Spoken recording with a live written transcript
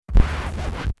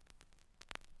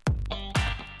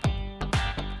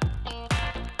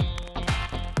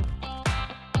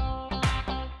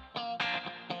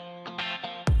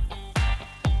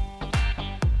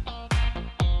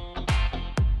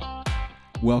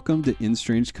Welcome to In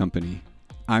Strange Company.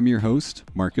 I'm your host,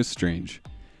 Marcus Strange.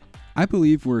 I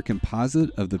believe we're a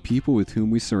composite of the people with whom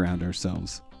we surround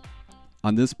ourselves.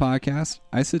 On this podcast,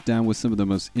 I sit down with some of the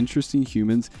most interesting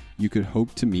humans you could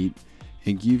hope to meet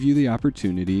and give you the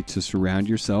opportunity to surround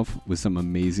yourself with some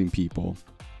amazing people.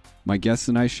 My guests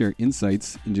and I share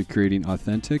insights into creating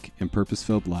authentic and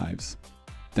purpose-filled lives.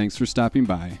 Thanks for stopping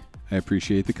by. I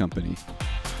appreciate the company.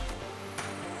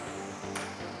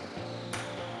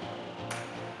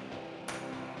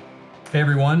 Hey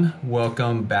everyone,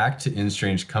 welcome back to In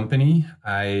Strange Company.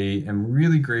 I am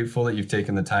really grateful that you've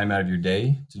taken the time out of your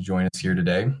day to join us here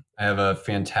today. I have a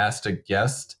fantastic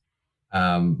guest.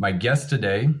 My guest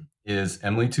today is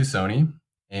Emily Tusoni,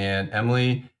 and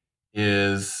Emily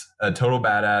is a total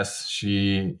badass.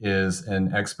 She is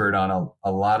an expert on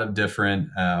a lot of different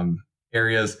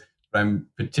areas, but I'm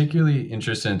particularly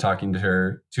interested in talking to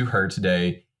her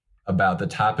today about the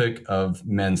topic of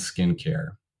men's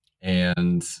skincare.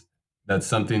 And that's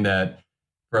something that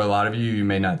for a lot of you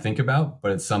may not think about,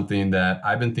 but it's something that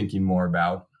I've been thinking more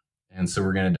about. And so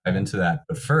we're going to dive into that.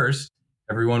 But first,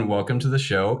 everyone, welcome to the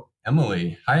show,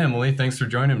 Emily. Hi, Emily. Thanks for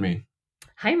joining me.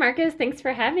 Hi, Marcus. Thanks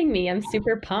for having me. I'm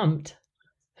super pumped.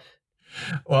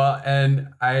 Well, and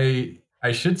I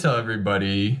should tell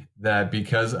everybody that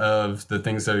because of the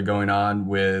things that are going on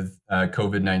with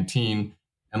COVID-19,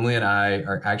 Emily and I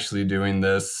are actually doing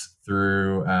this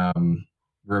through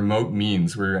remote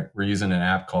means. We're using an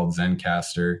app called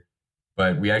Zencastr,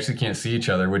 but we actually can't see each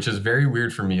other, which is very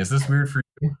weird for me. Is this weird for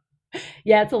you?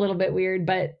 Yeah, it's a little bit weird,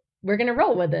 but we're going to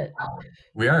roll with it.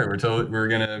 We are. We're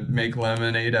going to make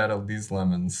lemonade out of these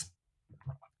lemons.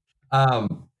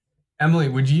 Emily,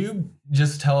 would you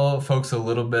just tell folks a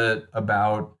little bit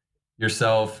about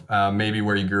yourself, maybe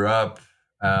where you grew up?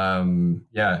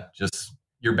 Just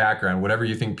your background, whatever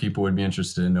you think people would be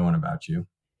interested in knowing about you.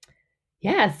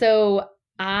 Yeah,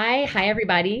 hi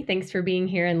everybody. Thanks for being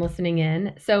here and listening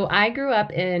in. So I grew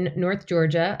up in North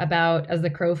Georgia, about, as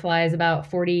the crow flies, about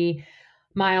 40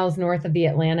 miles north of the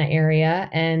Atlanta area.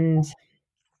 And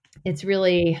it's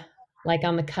really like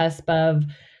on the cusp of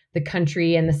the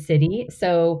country and the city.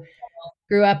 So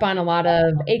grew up on a lot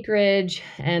of acreage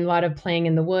and a lot of playing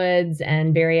in the woods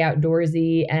and very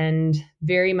outdoorsy, and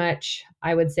very much,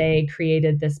 I would say,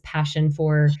 created this passion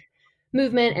for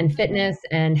movement and fitness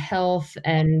and health,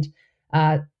 and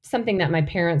something that my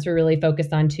parents were really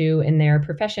focused on too in their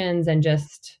professions, and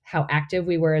just how active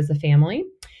we were as a family.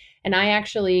 And I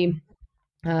actually,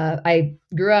 I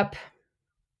grew up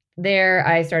there.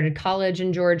 I started college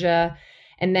in Georgia,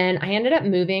 and then I ended up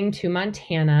moving to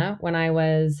Montana when I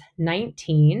was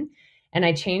 19. And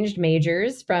I changed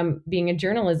majors from being a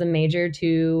journalism major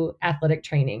to athletic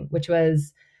training, which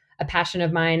was a passion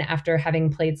of mine after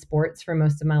having played sports for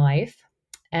most of my life.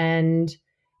 And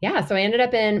yeah, so I ended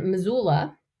up in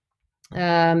Missoula.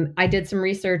 I did some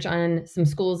research on some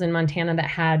schools in Montana that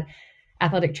had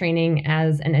athletic training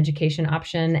as an education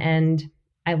option. And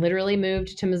I literally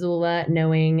moved to Missoula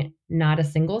knowing not a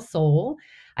single soul.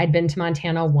 I'd been to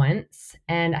Montana once,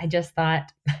 and I just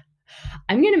thought,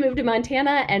 I'm going to move to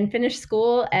Montana and finish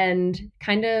school and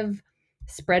kind of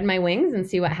spread my wings and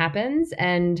see what happens.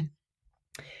 And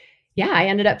yeah, I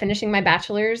ended up finishing my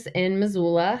bachelor's in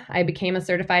Missoula. I became a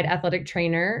certified athletic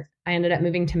trainer. I ended up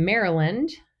moving to Maryland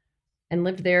and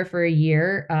lived there for a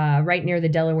year, right near the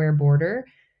Delaware border,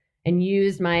 and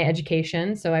used my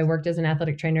education. So I worked as an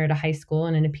athletic trainer at a high school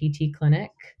and in a PT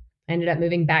clinic. I ended up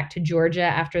moving back to Georgia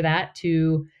after that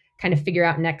to kind of figure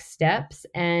out next steps.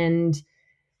 And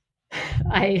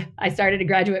I started a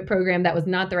graduate program that was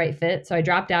not the right fit. So I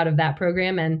dropped out of that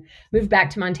program and moved back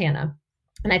to Montana.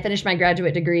 And I finished my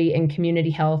graduate degree in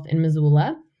community health in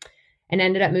Missoula, and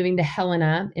ended up moving to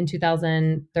Helena in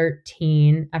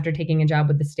 2013 after taking a job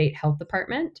with the state health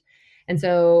department. And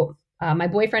so my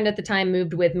boyfriend at the time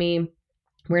moved with me.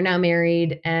 We're now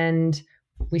married, and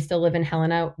we still live in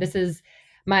Helena. This is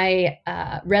my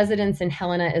residence in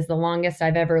Helena is the longest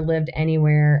I've ever lived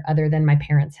anywhere other than my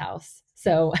parents' house.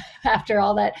 So after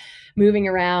all that moving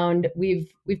around,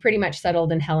 we've pretty much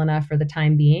settled in Helena for the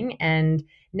time being. And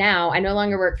now I no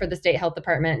longer work for the state health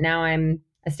department. Now I'm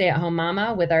a stay-at-home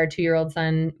mama with our 2-year-old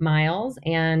son, Miles,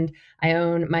 and I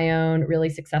own my own really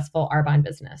successful Arbonne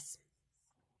business.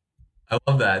 I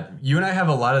love that. You and I have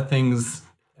a lot of things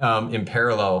in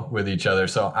parallel with each other.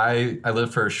 So I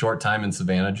lived for a short time in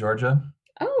Savannah, Georgia.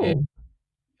 Oh,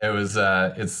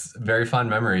 It's very fond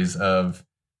memories of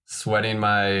sweating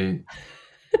my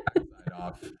backside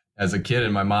off as a kid,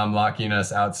 and my mom locking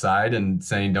us outside and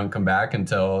saying, "Don't come back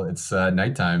until it's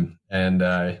nighttime." And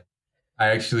I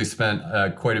actually spent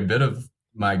quite a bit of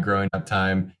my growing up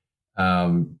time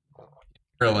in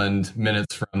Maryland,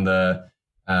 minutes from the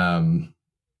um,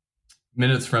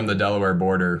 minutes from the Delaware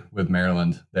border with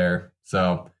Maryland there.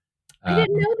 So, I um,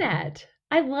 didn't know that.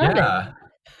 I love it. yeah,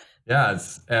 yeah,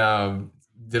 it's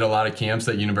did a lot of camps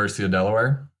at University of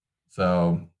Delaware.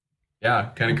 So,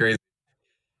 yeah, kind of crazy.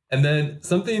 And then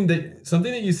something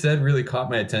that you said really caught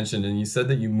my attention, and you said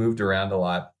that you moved around a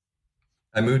lot.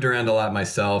 I moved around a lot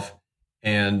myself,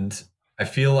 and I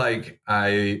feel like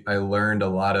I learned a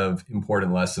lot of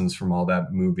important lessons from all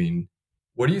that moving.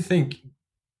 What do you think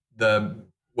the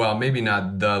well, maybe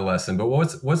not the lesson, but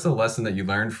what's the lesson that you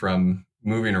learned from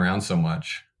moving around so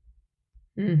much?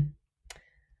 Mm,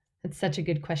 that's such a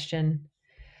good question.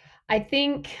 I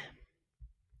think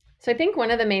I think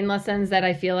one of the main lessons that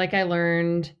I feel like I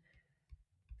learned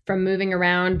from moving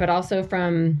around, but also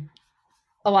from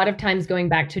a lot of times going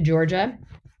back to Georgia,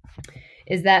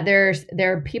 is that there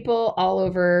are people all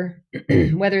over,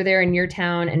 whether they're in your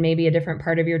town and maybe a different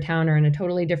part of your town or in a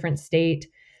totally different state,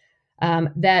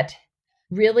 that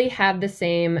really have the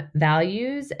same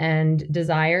values and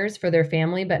desires for their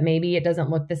family, but maybe it doesn't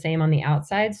look the same on the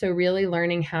outside. So really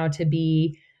learning how to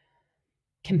be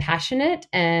compassionate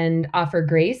and offer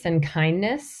grace and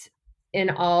kindness in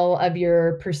all of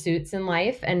your pursuits in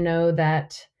life, and know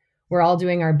that we're all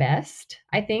doing our best,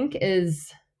 I think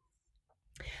that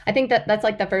that's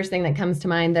like the first thing that comes to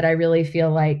mind, that I really feel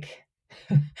like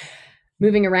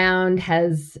moving around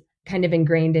has kind of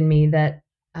ingrained in me, that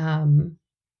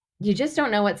you just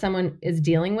don't know what someone is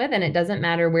dealing with. And it doesn't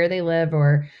matter where they live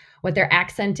or what their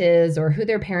accent is or who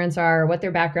their parents are or what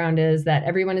their background is, that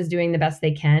everyone is doing the best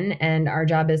they can. And our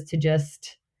job is to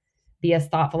just be as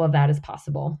thoughtful of that as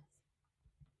possible.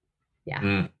 Yeah.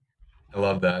 Mm, I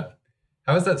love that.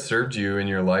 How has that served you in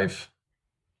your life?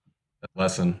 That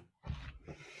lesson.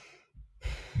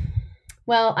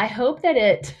 Well, I hope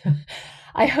that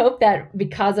I hope that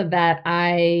because of that,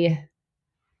 I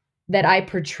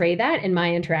portray that in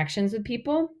my interactions with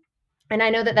people. And I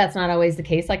know that that's not always the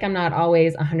case. Like, I'm not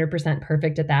always 100%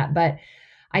 perfect at that, but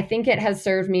I think it has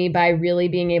served me by really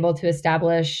being able to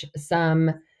establish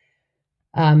some,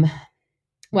 um,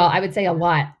 well, I would say a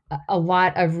lot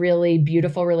of really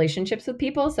beautiful relationships with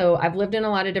people. So I've lived in a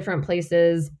lot of different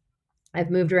places.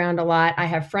 I've moved around a lot. I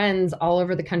have friends all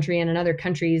over the country and in other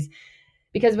countries,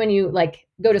 because when you like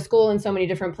go to school in so many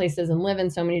different places and live in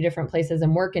so many different places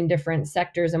and work in different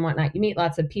sectors and whatnot, you meet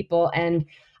lots of people. And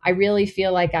I really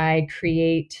feel like I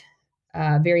create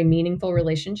very meaningful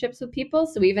relationships with people.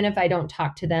 So even if I don't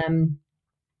talk to them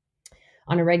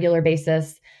on a regular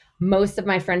basis, most of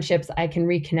my friendships I can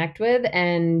reconnect with,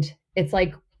 and it's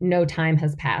like no time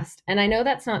has passed. And I know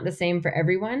that's not the same for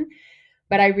everyone,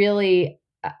 but I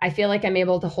feel like I'm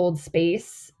able to hold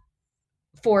space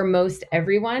for most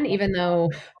everyone, even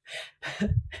though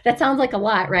that sounds like a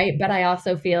lot, right? But I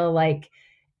also feel like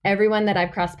everyone that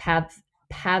I've crossed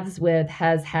paths with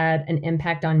has had an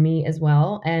impact on me as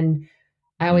well. And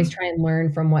I always Mm, try and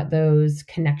learn from what those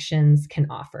connections can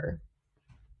offer.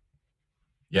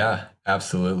 yeah,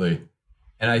 absolutely.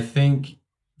 And I think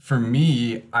for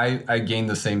me, I gained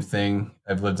the same thing.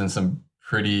 I've lived in some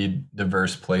pretty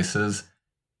diverse places,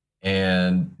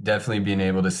 and definitely being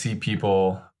able to see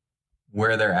people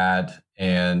where they're at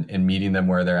and meeting them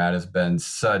where they're at has been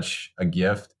such a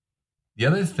gift. The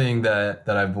other thing that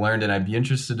I've learned, and I'd be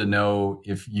interested to know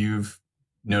if you've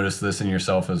noticed this in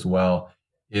yourself as well,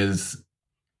 is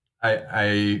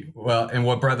and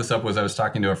what brought this up was I was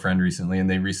talking to a friend recently, and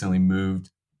they recently moved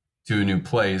to a new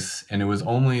place, and it was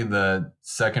only the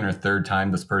second or third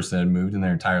time this person had moved in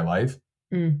their entire life.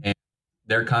 Mm, And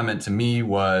their comment to me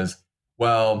was,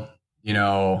 well,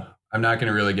 I'm not going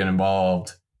to really get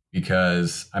involved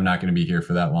because I'm not going to be here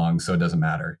for that long, so it doesn't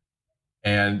matter.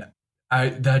 And I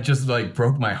that just like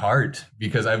broke my heart,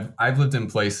 because I've lived in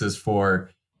places for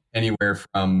anywhere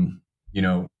from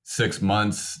 6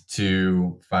 months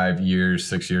to 5 years,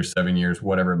 6 years, 7 years,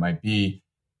 whatever it might be.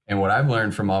 And what I've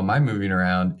learned from all my moving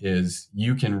around is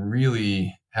you can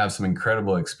really have some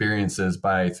incredible experiences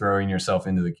by throwing yourself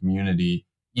into the community,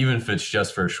 even if it's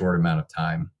just for a short amount of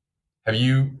time. Have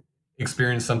you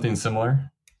experienced something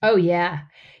similar? oh yeah.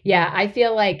 Yeah, I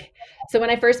feel like, so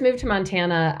when I first moved to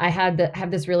Montana, I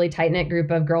have this really tight knit group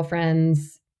of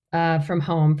girlfriends from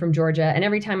home, from Georgia. And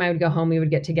every time I would go home, we would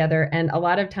get together. And a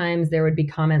lot of times there would be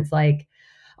comments like,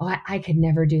 "Oh, I could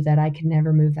never do that. I could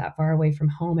never move that far away from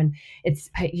home." And it's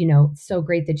so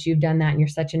great that you've done that, and you're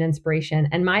such an inspiration.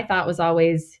 And my thought was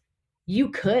always, you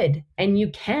could and you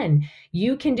can.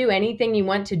 You can do anything you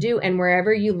want to do. And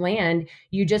wherever you land,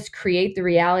 you just create the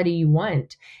reality you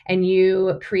want and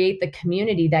you create the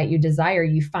community that you desire.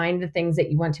 You find the things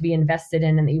that you want to be invested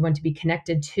in and that you want to be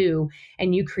connected to,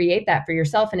 and you create that for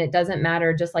yourself. And it doesn't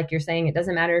matter, just like you're saying, it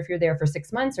doesn't matter if you're there for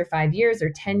 6 months or 5 years or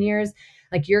 10 years.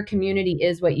 Like, your community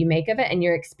is what you make of it, and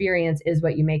your experience is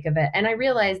what you make of it. And I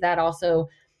realize that also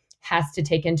has to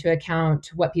take into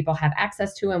account what people have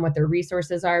access to and what their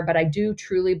resources are. But I do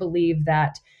truly believe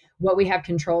that what we have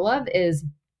control of is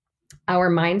our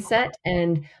mindset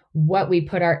and what we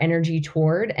put our energy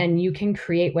toward. And you can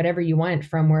create whatever you want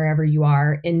from wherever you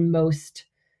are in most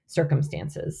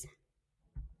circumstances.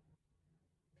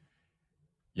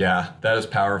 Yeah, that is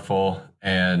powerful.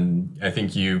 And I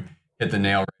think you hit the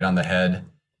nail right on the head.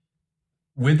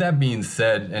 With that being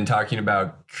said, and talking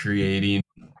about creating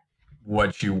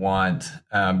what you want,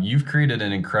 you've created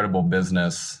an incredible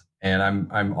business. And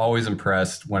I'm always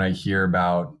impressed when I hear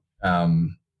about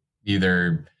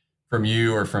either from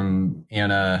you or from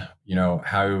Anna,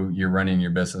 how you're running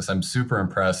your business. I'm super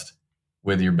impressed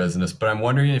with your business, but I'm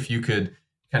wondering if you could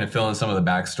kind of fill in some of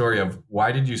the backstory of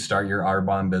why did you start your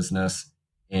Arbonne business,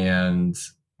 and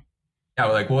yeah,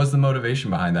 like what was the motivation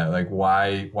behind that? Like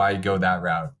why go that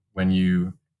route when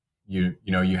you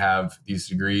have these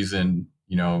degrees in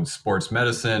sports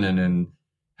medicine and in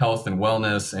health and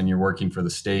wellness, and you're working for the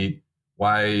state.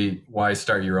 Why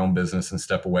start your own business and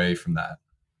step away from that?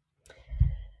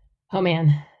 Oh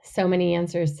man, so many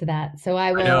answers to that. So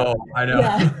I will. I know.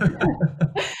 Yeah.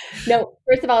 No,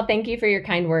 first of all, thank you for your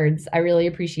kind words. I really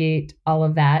appreciate all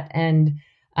of that. And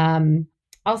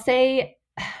I'll say,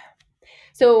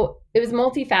 so it was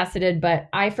multifaceted, but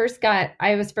I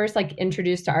was first like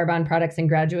introduced to Arbonne products in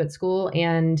graduate school,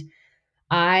 and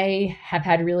I have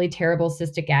had really terrible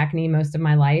cystic acne most of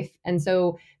my life. And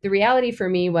so the reality for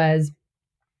me was,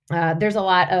 there's a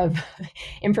lot of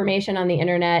information on the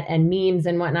internet and memes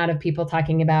and whatnot of people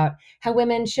talking about how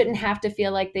women shouldn't have to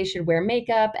feel like they should wear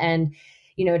makeup and,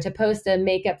 to post a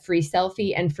makeup free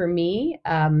selfie. And for me,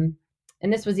 and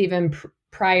this was even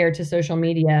prior to social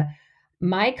media,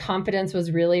 my confidence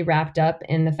was really wrapped up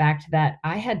in the fact that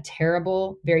I had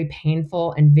terrible, very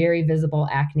painful, and very visible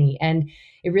acne. And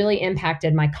it really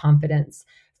impacted my confidence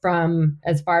from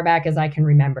as far back as I can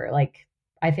remember. Like,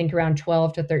 I think around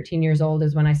 12 to 13 years old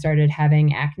is when I started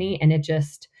having acne. And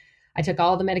I took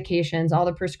all the medications, all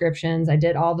the prescriptions, I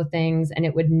did all the things, and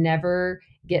it would never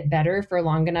get better for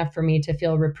long enough for me to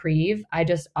feel reprieve. I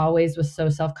just always was so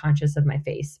self-conscious of my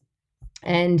face.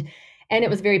 And it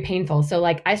was very painful. So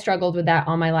like, I struggled with that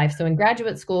all my life. So in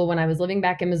graduate school, when I was living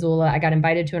back in Missoula, I got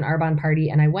invited to an Arbonne party,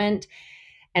 and I went.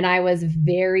 And I was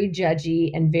very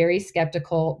judgy and very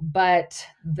skeptical, but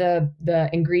the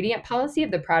ingredient policy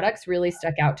of the products really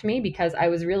stuck out to me because I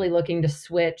was really looking to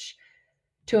switch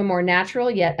to a more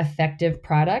natural yet effective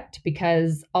product,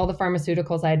 because all the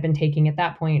pharmaceuticals I had been taking at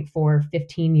that point for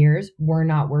 15 years were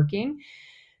not working.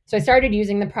 So I started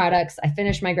using the products. I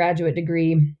finished my graduate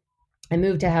degree. I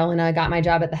moved to Helena, got my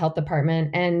job at the health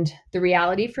department. And the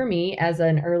reality for me as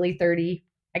an early 30,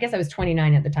 I guess I was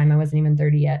 29 at the time, I wasn't even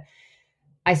 30 yet.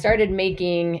 I started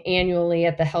making annually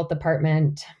at the health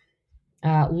department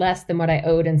less than what I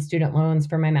owed in student loans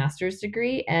for my master's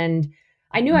degree. And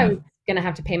I knew I was going to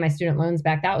have to pay my student loans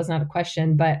back. That was not a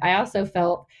question. But I also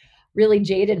felt really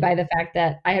jaded by the fact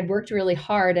that I had worked really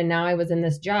hard, and now I was in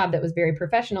this job that was very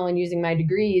professional and using my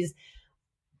degrees.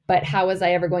 But how was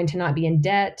I ever going to not be in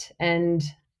debt? And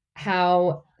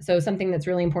so something that's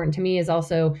really important to me is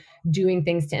also doing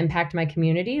things to impact my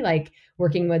community, like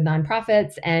working with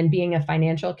nonprofits and being a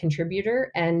financial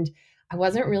contributor. And I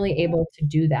wasn't really able to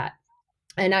do that.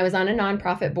 And I was on a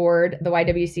nonprofit board, the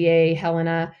YWCA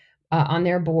Helena, on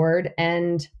their board.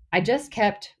 And I just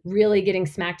kept really getting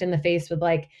smacked in the face with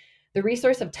like, the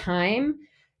resource of time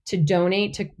to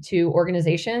donate to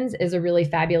organizations is a really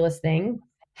fabulous thing.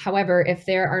 However, if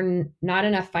there are not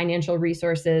enough financial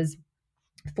resources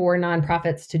for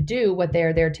nonprofits to do what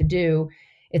they're there to do,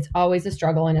 it's always a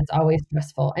struggle and it's always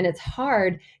stressful. And it's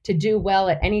hard to do well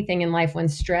at anything in life when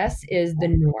stress is the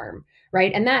norm,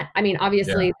 right? And that, I mean,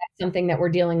 obviously that's something that we're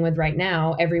dealing with right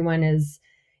now. Everyone is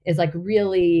like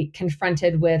really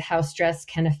confronted with how stress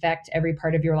can affect every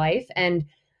part of your life. And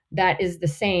that is the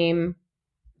same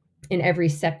in every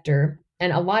sector.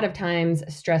 And a lot of times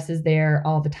stress is there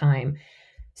all the time.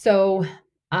 So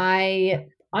I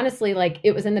honestly, like,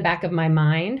 it was in the back of my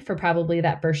mind for probably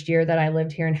that first year that I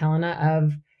lived here in Helena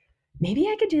of maybe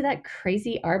I could do that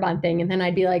crazy Arbonne thing. And then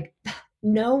I'd be like,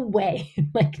 no way,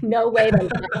 like, no way.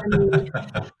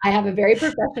 I have a very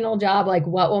professional job. Like,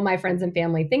 what will my friends and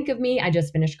family think of me? I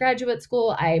just finished graduate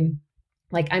school. I'm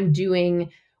doing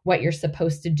what you're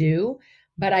supposed to do.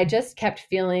 But I just kept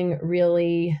feeling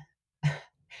really,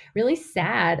 really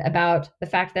sad about the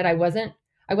fact that I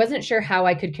wasn't sure how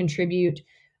I could contribute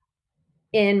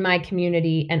in my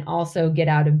community and also get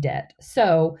out of debt.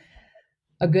 So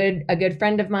a good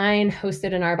friend of mine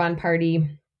hosted an Arbonne party.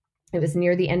 It was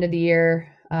near the end of the year,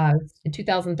 in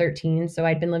 2013. So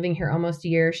I'd been living here almost a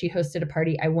year. She hosted a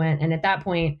party. I went, and at that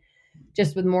point,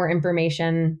 just with more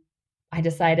information, I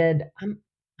decided I'm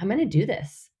going to do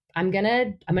this. I'm going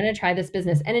to try this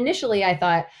business. And initially I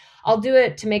thought I'll do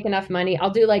it to make enough money. I'll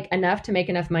do like enough to make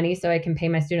enough money so I can pay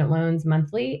my student loans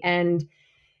monthly. And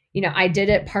I did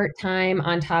it part-time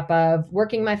on top of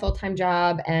working my full-time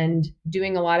job and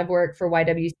doing a lot of work for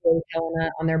YWCA Helena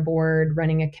on their board,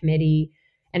 running a committee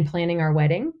and planning our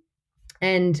wedding.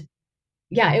 And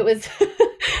yeah, it was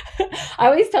I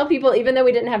always tell people, even though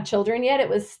we didn't have children yet, it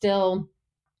was still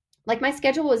like my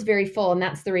schedule was very full. And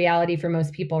that's the reality for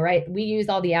most people, right? We use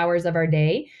all the hours of our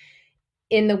day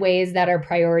in the ways that are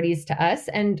priorities to us.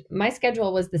 And my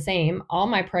schedule was the same. All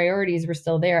my priorities were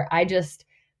still there. I just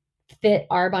fit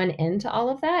Arbonne into all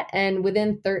of that. And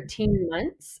within 13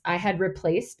 months, I had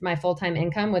replaced my full-time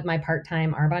income with my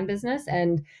part-time Arbonne business.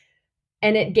 And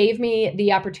it gave me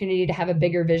the opportunity to have a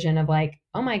bigger vision of like,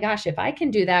 oh my gosh, if I can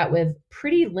do that with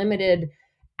pretty limited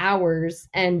hours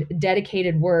and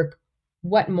dedicated work,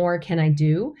 what more can I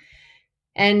do?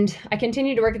 And I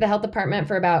continued to work at the health department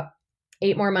for about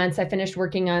 8 more months. I finished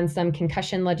working on some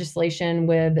concussion legislation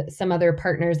with some other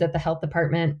partners at the health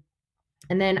department.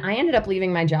 And then I ended up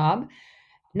leaving my job.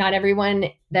 Not everyone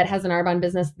that has an Arbonne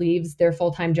business leaves their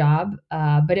full-time job,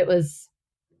 but it was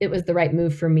the right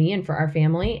move for me and for our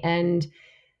family. And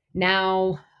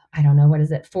now, I don't know, what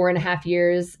is it, 4.5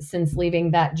 years since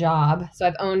leaving that job. So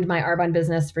I've owned my Arbonne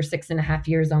business for 6.5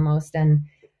 years almost. And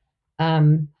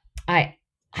I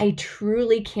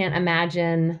truly can't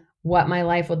imagine what my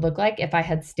life would look like if I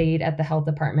had stayed at the health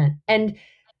department. And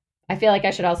I feel like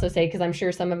I should also say, because I'm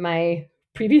sure some of my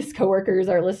previous coworkers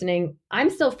are listening, I'm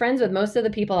still friends with most of the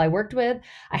people I worked with.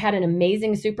 I had an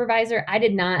amazing supervisor. I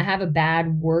did not have a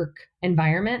bad work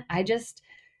environment. I just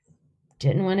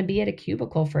didn't want to be at a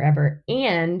cubicle forever.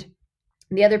 And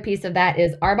the other piece of that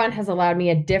is Arbonne has allowed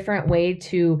me a different way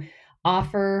to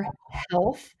offer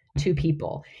health to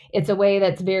people. It's a way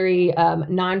that's very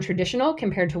non-traditional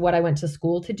compared to what I went to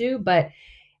school to do, but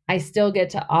I still get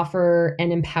to offer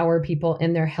and empower people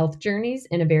in their health journeys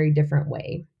in a very different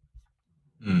way.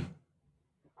 Mm.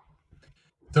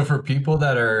 So for people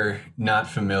that are not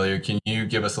familiar, can you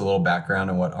give us a little background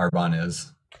on what Arbonne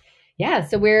is? Yeah,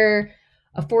 so we're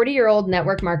a 40-year-old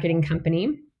network marketing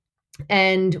company,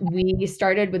 and we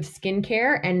started with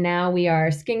skincare, and now we are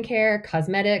skincare,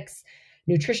 cosmetics,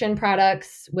 nutrition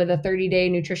products with a 30-day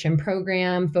nutrition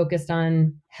program focused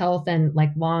on health and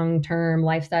like long-term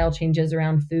lifestyle changes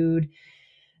around food.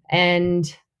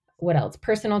 And what else?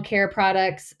 Personal care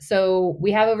products. So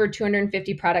we have over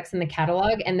 250 products in the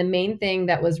catalog. And the main thing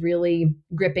that was really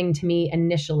gripping to me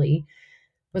initially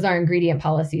was our ingredient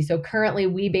policy. So currently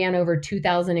we ban over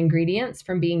 2,000 ingredients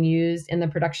from being used in the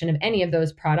production of any of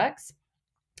those products.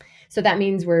 So that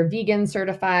means we're vegan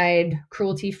certified,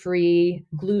 cruelty-free,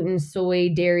 gluten, soy,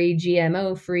 dairy,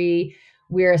 GMO-free.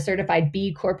 We're a certified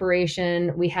B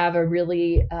Corporation. We have a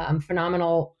really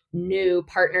phenomenal new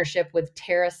partnership with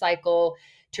TerraCycle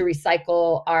to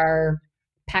recycle our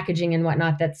packaging and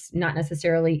whatnot that's not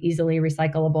necessarily easily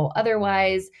recyclable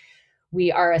otherwise.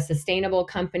 We are a sustainable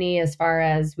company as far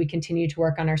as we continue to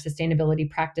work on our sustainability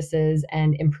practices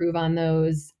and improve on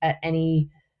those at any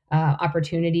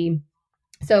opportunity.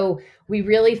 So we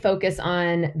really focus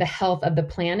on the health of the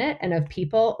planet and of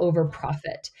people over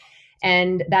profit.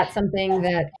 And that's something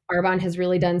that Arbonne has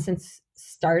really done since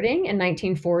starting in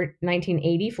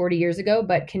 1980, 40 years ago,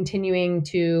 but continuing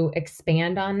to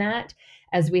expand on that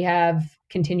as we have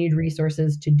continued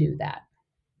resources to do that.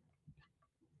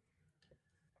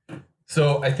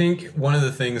 So I think one of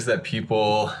the things that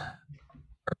people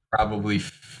are probably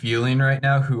feeling right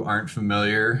now who aren't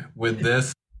familiar with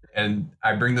this, and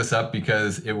I bring this up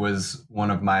because it was one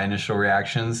of my initial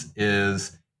reactions,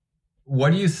 is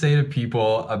what do you say to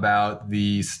people about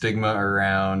the stigma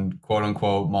around quote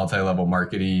unquote multi-level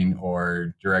marketing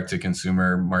or direct to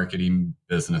consumer marketing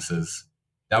businesses?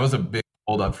 That was a big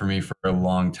hold up for me for a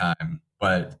long time.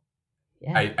 But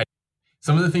Yeah.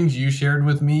 some of the things you shared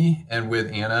with me and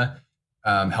with Anna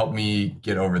helped me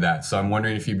get over that. So I'm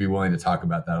wondering if you'd be willing to talk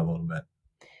about that a little bit.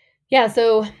 Yeah.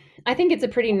 So I think it's a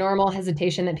pretty normal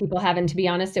hesitation that people have. And to be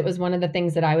honest, it was one of the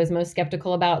things that I was most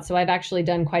skeptical about. So I've actually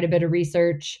done quite a bit of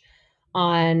research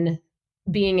on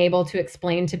being able to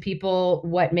explain to people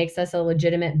what makes us a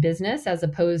legitimate business as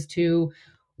opposed to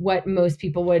what most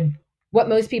people would what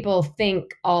most people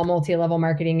think all multi-level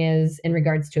marketing is in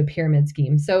regards to a pyramid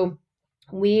scheme. So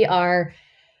we are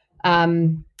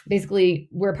basically,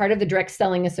 we're part of the Direct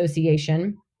Selling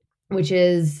Association, which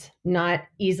is not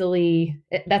easily,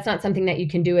 that's not something that you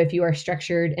can do if you are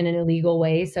structured in an illegal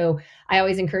way. So I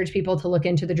always encourage people to look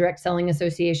into the Direct Selling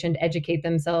Association to educate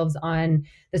themselves on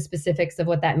the specifics of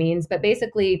what that means. But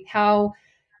basically, how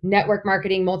network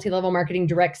marketing, multi-level marketing,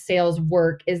 direct sales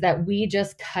work is that we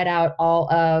just cut out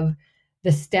all of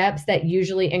the steps that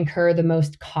usually incur the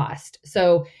most cost.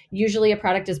 So usually a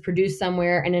product is produced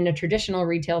somewhere, and in a traditional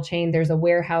retail chain, there's a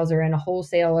warehouser and a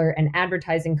wholesaler and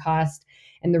advertising cost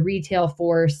and the retail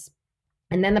force,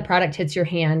 and then the product hits your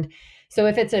hand. So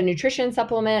if it's a nutrition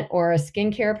supplement or a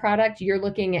skincare product, you're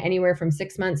looking at anywhere from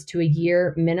 6 months to a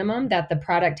year minimum that the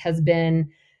product has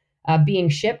been being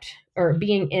shipped or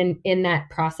being in that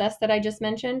process that I just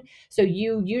mentioned. So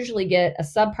you usually get a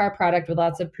subpar product with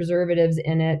lots of preservatives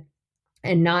in it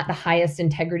and not the highest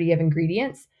integrity of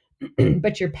ingredients,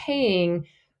 but you're paying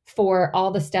for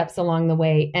all the steps along the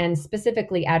way. And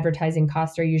specifically, advertising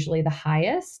costs are usually the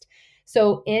highest.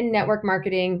 So in network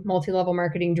marketing, multi-level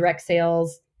marketing, direct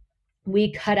sales,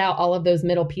 we cut out all of those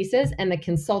middle pieces, and the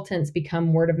consultants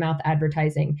become word of mouth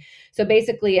advertising. So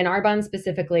basically, in Arbonne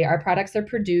specifically, our products are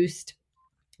produced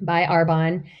by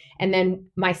Arbonne, and then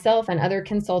myself and other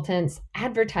consultants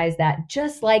advertise that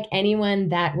just like anyone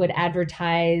that would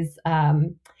advertise.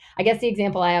 I guess the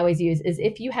example I always use is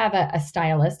if you have a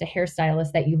stylist, a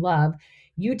hairstylist that you love,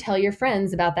 you tell your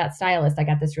friends about that stylist. I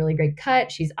got this really great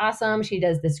cut. She's awesome. She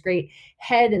does this great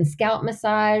head and scalp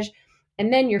massage.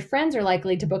 And then your friends are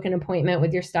likely to book an appointment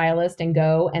with your stylist and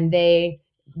go, and they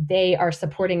are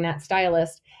supporting that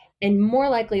stylist. And more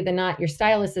likely than not, your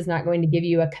stylist is not going to give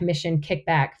you a commission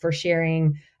kickback for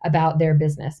sharing about their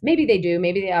business. Maybe they do,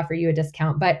 maybe they offer you a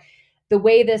discount, but the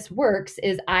way this works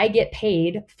is I get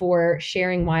paid for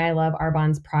sharing why I love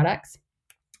Arbonne's products.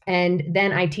 And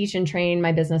then I teach and train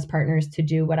my business partners to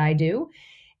do what I do.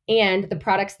 And the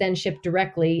products then ship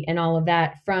directly and all of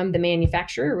that from the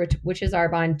manufacturer, which is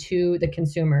Arbonne, to the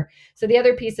consumer. So the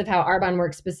other piece of how Arbonne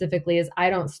works specifically is I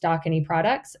don't stock any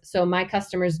products. So my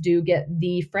customers do get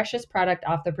the freshest product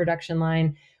off the production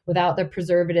line without the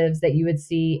preservatives that you would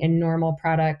see in normal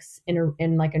products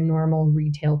in like a normal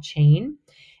retail chain.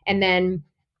 And then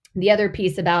the other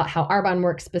piece about how Arbonne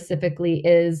works specifically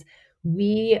is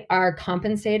we are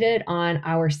compensated on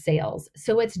our sales.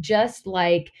 So it's just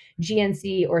like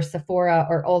GNC or Sephora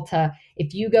or Ulta.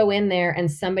 If you go in there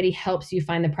and somebody helps you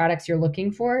find the products you're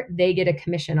looking for, they get a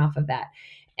commission off of that.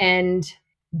 And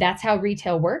that's how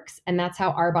retail works. And that's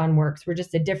how Arbonne works. We're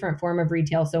just a different form of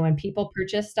retail. So when people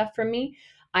purchase stuff from me,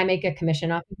 I make a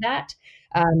commission off of that.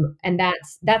 And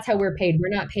that's how we're paid.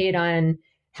 We're not paid on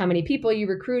how many people you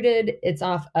recruited. It's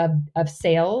off of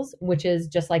sales, which is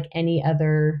just like any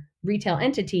other retail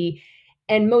entity.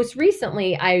 And most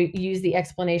recently, I use the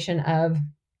explanation of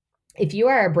if you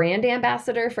are a brand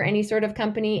ambassador for any sort of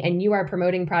company and you are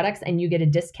promoting products and you get a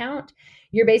discount,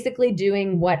 you're basically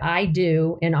doing what I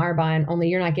do in Arbonne, only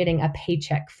you're not getting a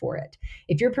paycheck for it.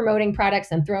 If you're promoting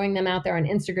products and throwing them out there on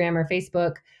Instagram or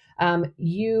Facebook,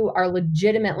 you are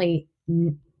legitimately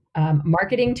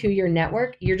marketing to your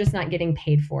network. You're just not getting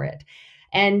paid for it.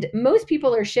 And most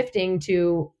people are shifting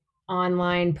to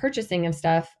online purchasing of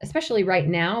stuff, especially right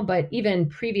now, but even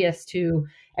previous to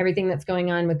everything that's going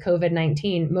on with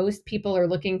COVID-19, most people are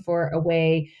looking for a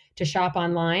way to shop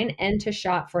online and to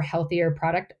shop for healthier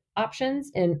product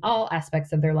options in all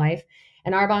aspects of their life.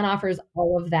 And Arbonne offers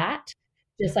all of that,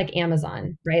 just like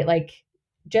Amazon, right? Like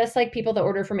just like people that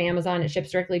order from Amazon, it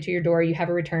ships directly to your door. You have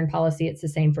a return policy. It's the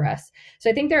same for us. So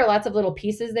I think there are lots of little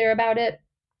pieces there about it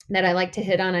that I like to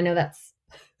hit on. I know that's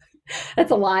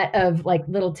a lot of like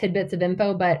little tidbits of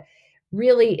info, but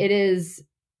really it is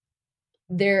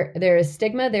there is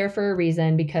stigma there for a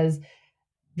reason, because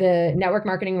the network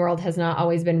marketing world has not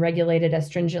always been regulated as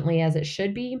stringently as it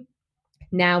should be.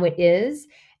 Now it is.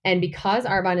 And because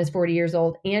Arbonne is 40 years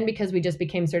old and because we just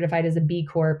became certified as a B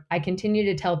Corp, I continue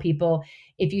to tell people,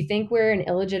 if you think we're an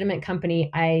illegitimate company,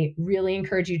 I really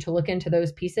encourage you to look into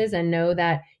those pieces and know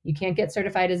that you can't get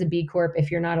certified as a B Corp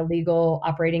if you're not a legal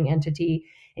operating entity,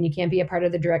 and you can't be a part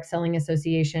of the Direct Selling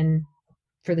Association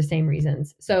for the same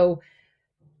reasons. So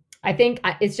I think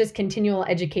it's just continual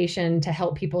education to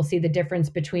help people see the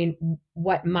difference between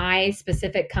what my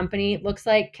specific company looks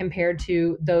like compared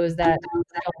to those that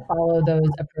don't follow those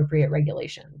appropriate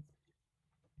regulations.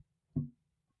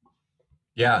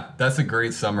 Yeah, that's a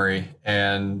great summary.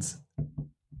 And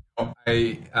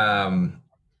I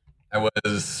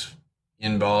was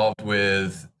involved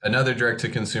with another direct to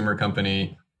consumer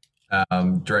company,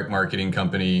 direct marketing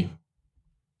company,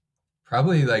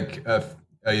 probably like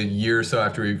a year or so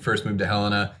after we first moved to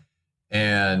Helena.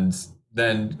 And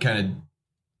then kind of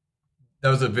that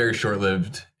was a very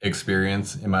short-lived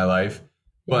experience in my life.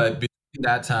 Yeah. But between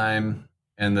that time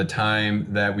and the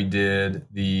time that we did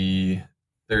the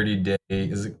 30-day,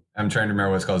 I'm trying to remember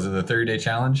what it's called. Is it the 30-day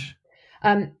challenge?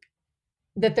 Um,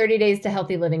 the 30 Days to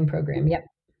Healthy Living program. Yep.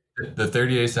 The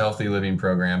 30 Days to Healthy Living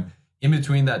program. In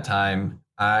between that time,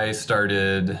 I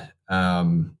started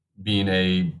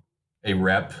being a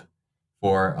rep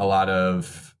for a lot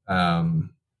of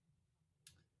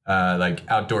like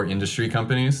outdoor industry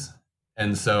companies.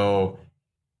 And so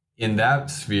in that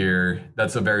sphere,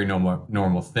 that's a very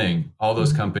normal thing. All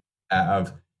those Mhm. companies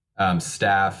have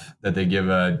staff that they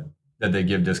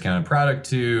give discounted product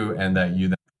to, and that you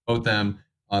then promote them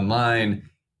online.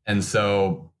 And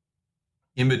so,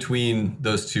 in between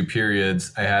those two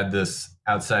periods, I had this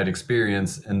outside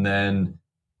experience, and then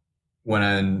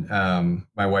when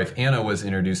my wife Anna was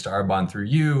introduced to Arbonne through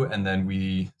you, and then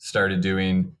we started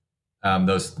doing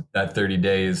those that 30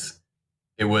 days,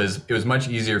 it was much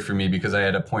easier for me because I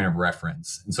had a point of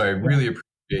reference. And so I Yeah. really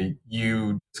appreciate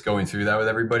you just going through that with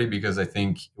everybody, because I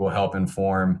think it will help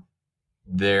inform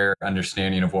their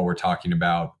understanding of what we're talking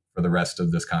about for the rest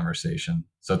of this conversation.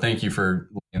 So thank you for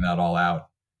laying that all out.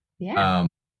 Yeah. Um,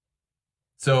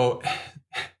 so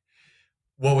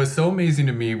what was so amazing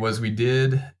to me was we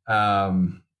did that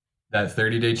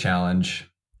 30-day challenge,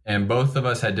 and both of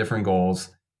us had different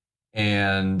goals,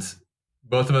 and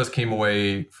both of us came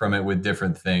away from it with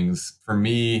different things. For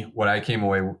me, what I came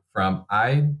away from,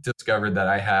 I discovered that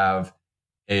I have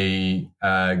a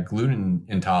gluten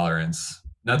intolerance.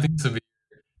 Nothing severe.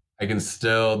 I can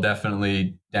still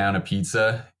definitely down a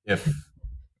pizza if it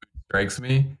strikes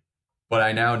me, but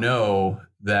I now know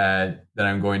that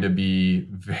I'm going to be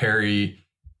very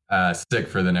sick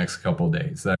for the next couple of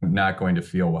days. That I'm not going to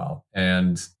feel well,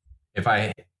 and if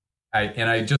I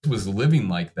just was living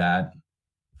like that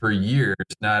for years,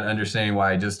 not understanding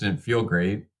why I just didn't feel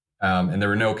great. And there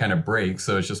were no kind of breaks.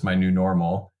 So it's just my new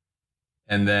normal.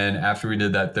 And then after we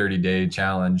did that 30-day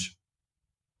challenge,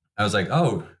 I was like,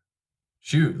 oh,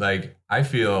 shoot, like I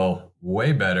feel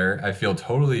way better. I feel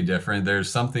totally different. There's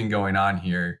something going on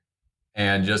here.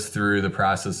 And just through the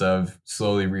process of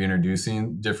slowly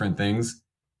reintroducing different things,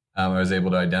 I was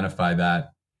able to identify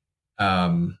that.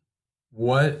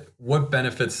 What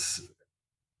benefits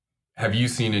have you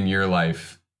seen in your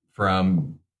life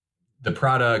from the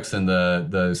products and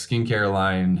the skincare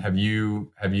line? Have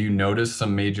you noticed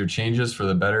some major changes for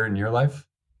the better in your life?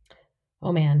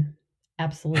 Oh man,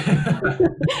 absolutely.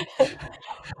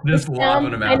 Which Just lobbing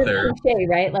sounds them kind out of there. cliche,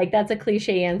 right? Like that's a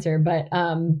cliche answer, but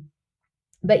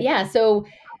yeah, so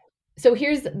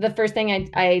here's the first thing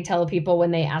I tell people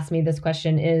when they ask me this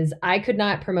question is I could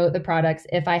not promote the products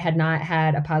if I had not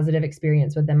had a positive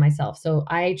experience with them myself. So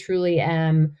I truly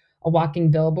am a walking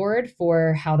billboard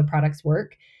for how the products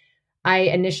work. I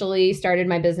initially started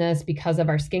my business because of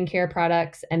our skincare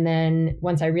products. And then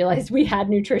once I realized we had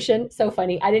nutrition, so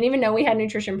funny, I didn't even know we had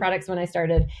nutrition products when I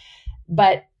started.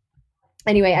 But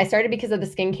anyway, I started because of the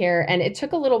skincare, and it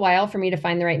took a little while for me to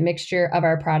find the right mixture of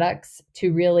our products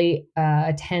to really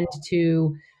attend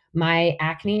to my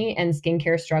acne and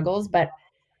skincare struggles. But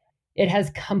it has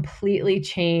completely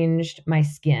changed my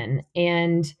skin.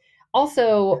 And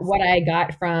also what I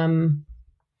got from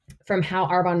how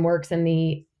Arbonne works and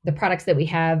the products that we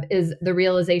have is the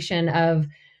realization of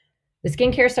the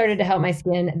skincare started to help my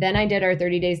skin. Then I did our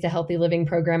 30 Days to Healthy Living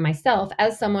program myself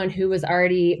as someone who was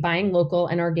already buying local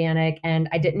and organic. And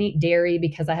I didn't eat dairy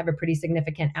because I have a pretty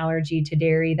significant allergy to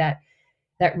dairy that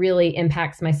really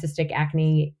impacts my cystic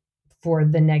acne for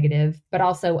the negative, but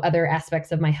also other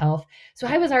aspects of my health. So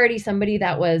I was already somebody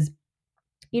that was,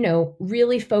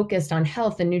 really focused on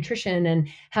health and nutrition and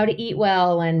how to eat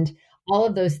well and all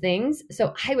of those things.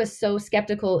 So I was so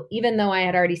skeptical, even though I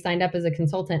had already signed up as a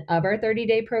consultant of our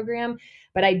 30-day program.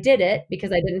 But I did it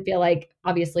because I didn't feel like,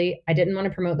 obviously, I didn't want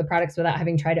to promote the products without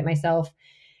having tried it myself.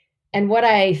 And what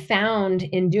I found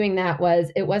in doing that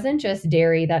was it wasn't just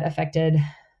dairy that affected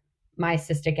my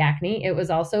cystic acne, it was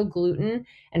also gluten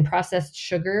and processed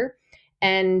sugar.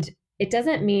 And it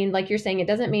doesn't mean, like you're saying, it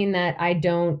doesn't mean that I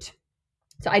do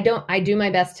my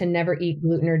best to never eat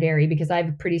gluten or dairy because I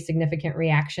have pretty significant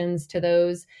reactions to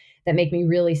those that make me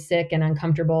really sick and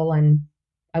uncomfortable. And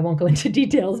I won't go into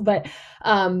details, but,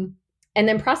 and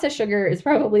then processed sugar is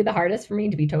probably the hardest for me,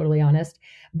 to be totally honest.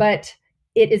 But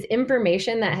it is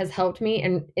information that has helped me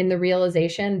in the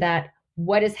realization that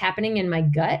what is happening in my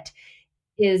gut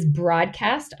is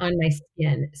broadcast on my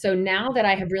skin. So now that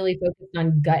I have really focused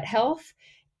on gut health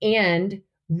and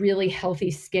really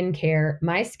healthy skincare,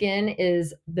 my skin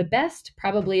is the best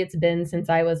probably it's been since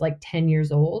I was like 10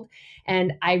 years old.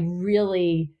 And I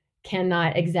really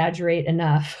cannot exaggerate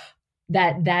enough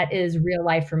that that is real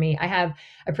life for me. I have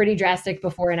a pretty drastic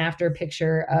before and after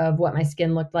picture of what my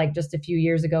skin looked like just a few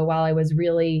years ago while I was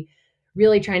really,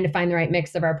 really trying to find the right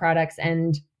mix of our products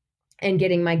and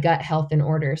getting my gut health in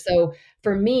order. So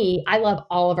for me, I love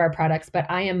all of our products, but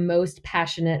I am most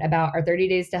passionate about our 30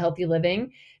 days to healthy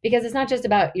living because it's not just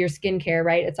about your skincare,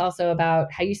 right? It's also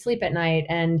about how you sleep at night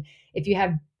and if you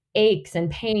have aches and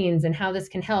pains and how this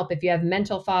can help. If you have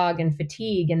mental fog and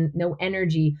fatigue and no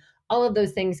energy, all of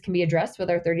those things can be addressed with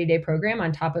our 30-day program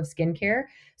on top of skincare.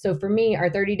 So for me, our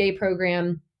 30-day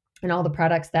program and all the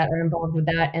products that are involved with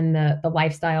that and the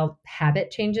lifestyle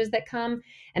habit changes that come,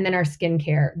 and then our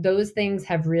skincare, those things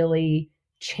have really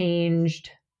changed.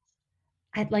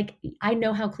 I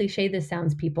know how cliche this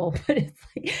sounds, people, but it's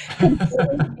like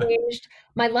completely changed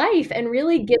my life and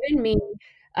really given me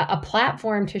a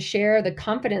platform to share the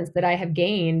confidence that I have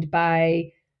gained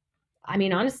by, I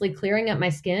mean, honestly, clearing up my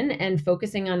skin and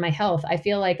focusing on my health. I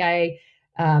feel like I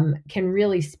can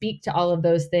really speak to all of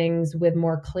those things with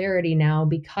more clarity now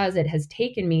because it has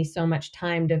taken me so much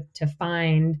time to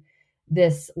find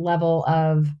this level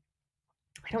of,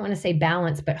 I don't want to say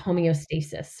balance, but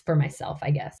homeostasis for myself, I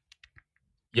guess.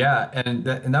 Yeah, and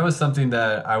that was something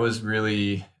that I was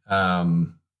really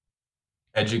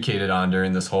educated on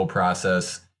during this whole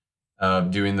process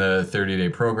of doing the 30-day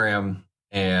program,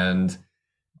 and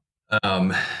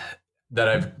um, that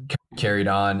I've carried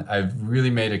on. I've really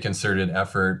made a concerted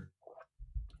effort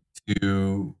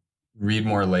to read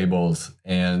more labels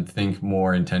and think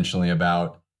more intentionally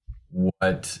about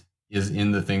what is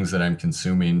in the things that I'm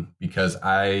consuming because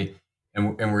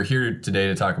and we're here today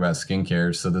to talk about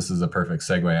skincare, so this is a perfect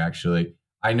segue actually.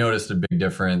 I noticed a big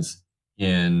difference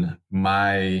in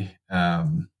my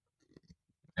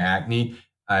acne.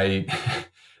 I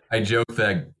I joke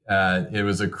that it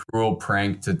was a cruel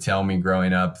prank to tell me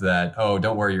growing up that, oh,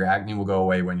 don't worry, your acne will go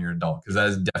away when you're an adult, because that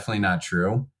is definitely not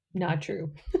true. Not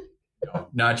true. No,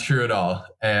 not true at all.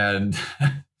 And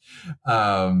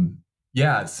um,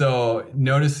 yeah, so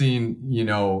noticing,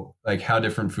 like how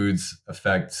different foods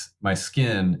affect my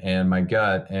skin and my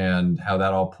gut and how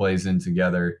that all plays in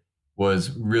together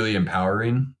was really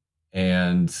empowering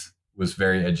and was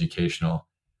very educational.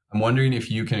 I'm wondering if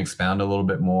you can expound a little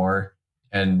bit more.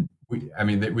 And I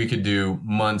mean, that we could do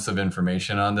months of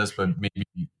information on this, but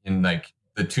maybe in like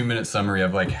the 2-minute summary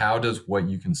of like, how does what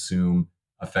you consume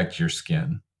affect your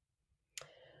skin?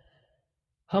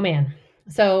 Oh man.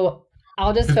 So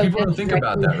I'll just Because people focus don't think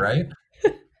about directly.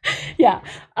 that, right? Yeah.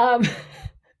 Um,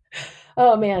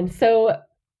 oh man. So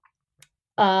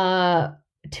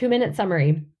 2-minute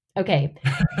summary. Okay.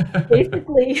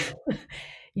 Basically,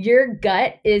 your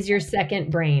gut is your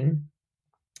second brain.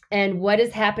 And what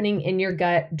is happening in your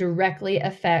gut directly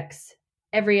affects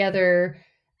every other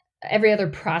every other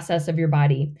process of your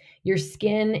body. Your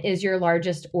skin is your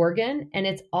largest organ and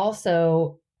it's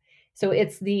also, so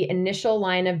it's the initial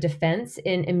line of defense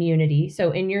in immunity.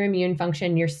 So in your immune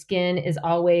function, your skin is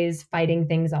always fighting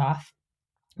things off,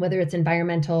 whether it's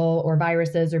environmental or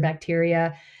viruses or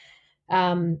bacteria.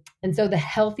 And so the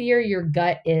healthier your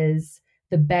gut is,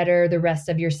 the better the rest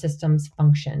of your systems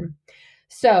function.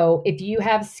 So if you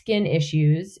have skin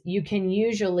issues, you can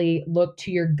usually look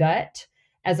to your gut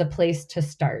as a place to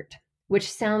start,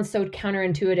 which sounds so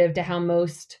counterintuitive to how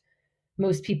most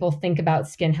people think about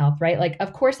skin health, right? Like,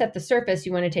 of course, at the surface,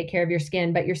 you want to take care of your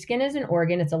skin, but your skin is an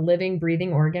organ. It's a living,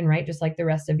 breathing organ, right? Just like the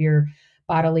rest of your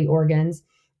bodily organs.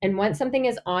 And once something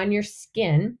is on your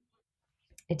skin,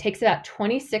 it takes about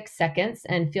 26 seconds,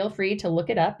 and feel free to look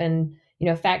it up and,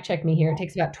 fact check me here. It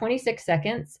takes about 26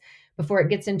 seconds before it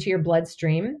gets into your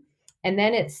bloodstream, and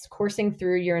then it's coursing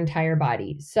through your entire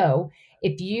body. So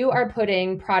if you are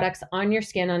putting products on your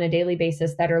skin on a daily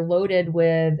basis that are loaded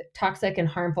with toxic and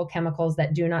harmful chemicals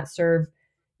that do not serve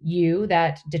you,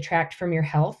 that detract from your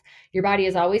health, your body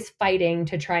is always fighting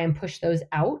to try and push those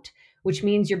out, which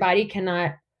means your body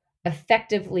cannot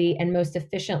effectively and most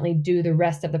efficiently do the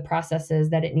rest of the processes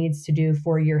that it needs to do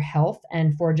for your health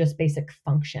and for just basic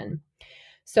function.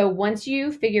 So once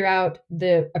you figure out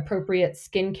the appropriate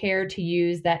skincare to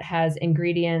use that has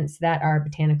ingredients that are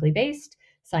botanically based,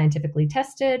 scientifically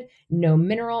tested, no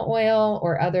mineral oil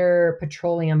or other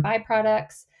petroleum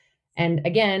byproducts. And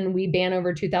again, we ban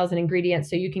over 2,000 ingredients,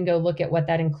 so you can go look at what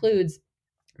that includes.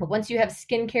 But once you have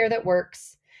skincare that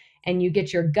works and you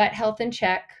get your gut health in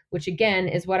check, which again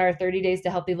is what our 30 days to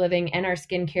healthy living and our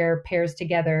skincare pairs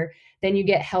together, then you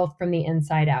get health from the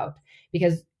inside out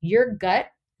because your gut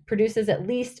produces at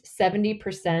least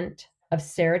 70% of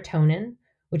serotonin,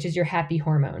 which is your happy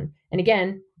hormone. And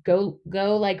again, go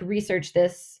like research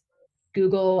this,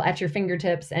 Google at your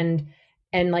fingertips, and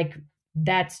like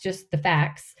that's just the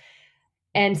facts.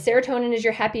 And serotonin is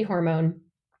your happy hormone.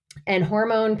 And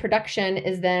hormone production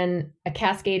is then a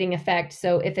cascading effect.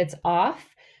 So if it's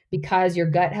off because your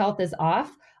gut health is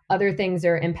off, other things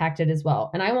are impacted as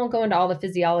well. And I won't go into all the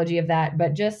physiology of that,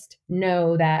 but just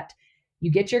know that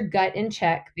you get your gut in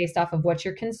check based off of what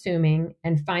you're consuming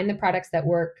and find the products that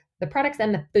work, the products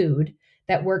and the food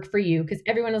that work for you, because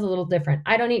everyone is a little different.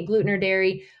 I don't eat gluten or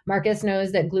dairy. Marcus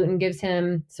knows that gluten gives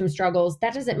him some struggles.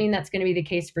 That doesn't mean that's going to be the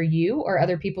case for you or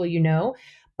other people you know,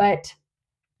 but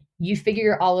you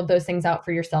figure all of those things out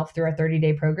for yourself through our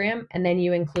 30-day program. And then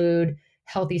you include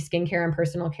healthy skincare and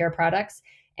personal care products.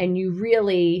 And you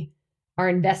really are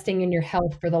investing in your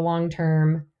health for the long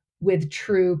term with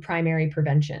true primary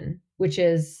prevention, which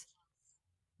is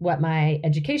what my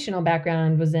educational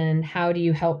background was in. How do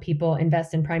you help people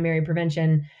invest in primary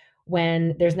prevention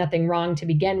when there's nothing wrong to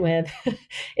begin with?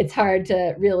 It's hard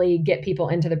to really get people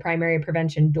into the primary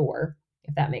prevention door,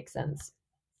 if that makes sense.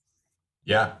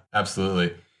 Yeah,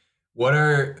 absolutely.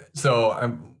 So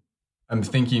I'm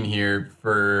thinking here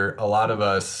for a lot of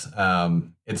us,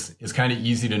 it's kind of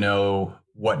easy to know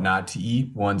what not to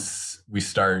eat once we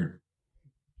start,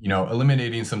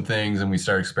 eliminating some things and we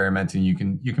start experimenting. You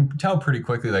can tell pretty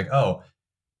quickly, like, oh,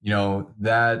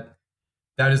 that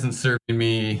isn't serving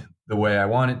me the way I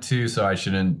want it to, so I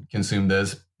shouldn't consume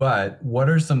this. But what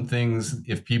are some things,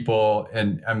 if people,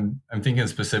 and I'm thinking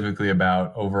specifically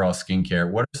about overall skincare,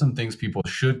 what are some things people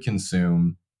should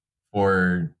consume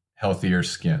for healthier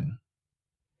skin?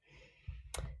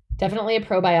 Definitely a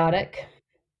probiotic,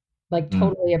 like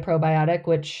totally a probiotic,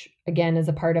 which again is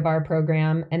a part of our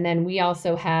program. And then we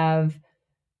also have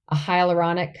a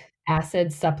hyaluronic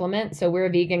acid supplement. So we're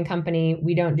a vegan company.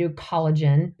 We don't do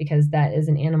collagen because that is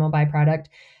an animal byproduct,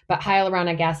 but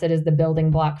hyaluronic acid is the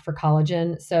building block for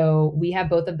collagen. So we have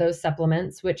both of those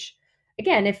supplements, which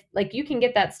again, if like you can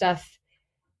get that stuff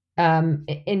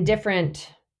in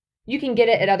different, you can get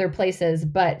it at other places,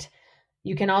 but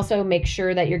you can also make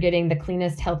sure that you're getting the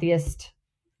cleanest, healthiest,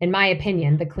 in my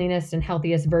opinion, the cleanest and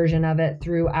healthiest version of it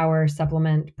through our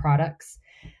supplement products.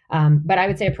 But I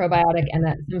would say a probiotic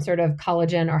and some sort of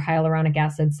collagen or hyaluronic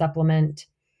acid supplement.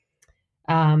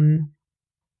 Trying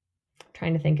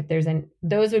to think if there's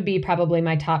those would be probably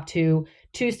my top two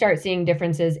to start seeing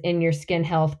differences in your skin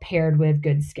health paired with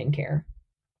good skincare.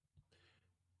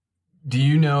 Do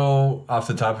you know off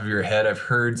the top of your head, I've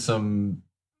heard some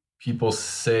people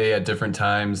say at different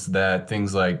times that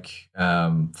things like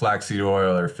flaxseed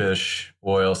oil or fish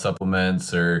oil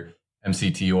supplements or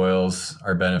MCT oils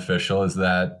are beneficial. Is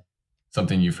that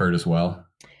something you've heard as well?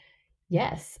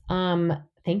 Yes.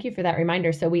 Thank you for that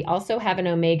reminder. So we also have an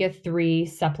omega-3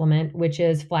 supplement, which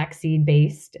is flaxseed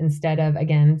based instead of,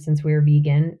 again, since we're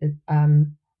vegan,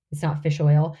 it's not fish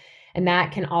oil. And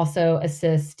that can also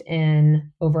assist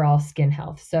in overall skin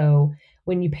health. So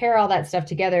when you pair all that stuff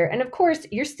together, and of course,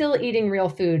 you're still eating real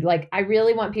food. Like, I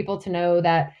really want people to know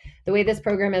that the way this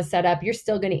program is set up, you're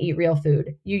still going to eat real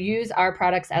food. You use our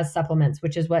products as supplements,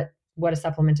 which is what a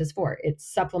supplement is for. It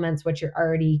supplements what you're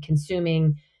already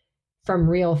consuming from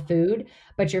real food,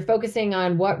 but you're focusing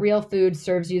on what real food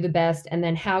serves you the best, and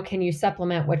then how can you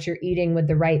supplement what you're eating with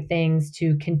the right things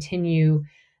to continue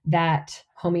that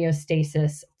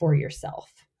homeostasis for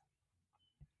yourself.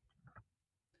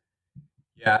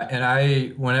 Yeah,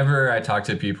 and whenever I talk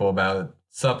to people about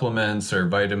supplements or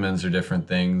vitamins or different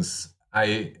things,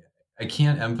 I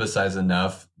can't emphasize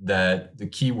enough that the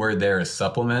key word there is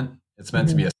supplement. It's meant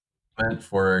to be a supplement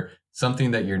for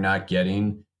something that you're not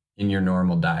getting in your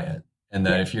normal diet. And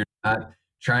that if you're not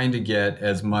trying to get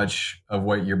as much of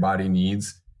what your body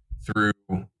needs through,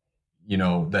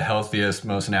 the healthiest,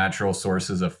 most natural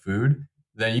sources of food,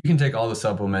 then you can take all the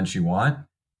supplements you want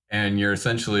and you're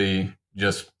essentially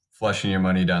just flushing your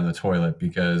money down the toilet,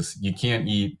 because you can't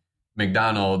eat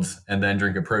McDonald's and then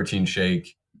drink a protein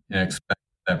shake and expect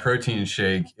that protein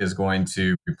shake is going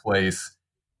to replace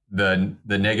the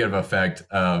negative effect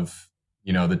of,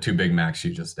 the 2 Big Macs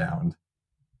you just downed.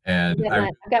 And I've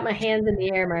got my hands in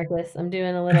the air, Marcus. I'm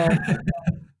doing a little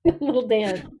little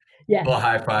dance. Yeah. A little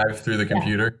high five through the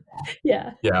computer.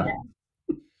 Yeah. Yeah.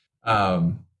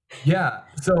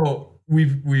 So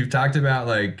we've talked about,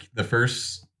 like, the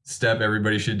first step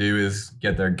everybody should do is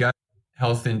get their gut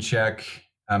health in check.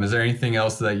 Is there anything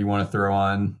else that you want to throw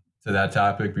on to that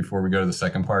topic before we go to the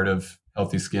second part of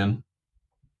healthy skin?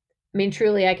 I mean,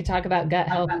 truly, I could talk about gut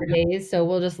health for days, so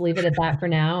we'll just leave it at that for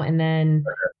now. And then,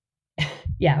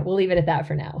 yeah, we'll leave it at that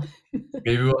for now.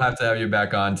 Maybe we'll have to have you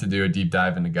back on to do a deep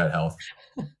dive into gut health.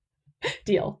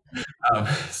 Deal.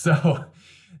 So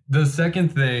the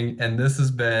second thing, and this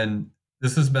has been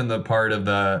the part of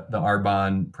the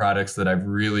Arbonne products that I've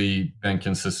really been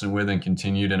consistent with and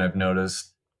continued, and I've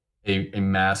noticed a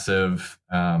massive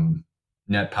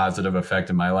net positive effect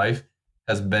in my life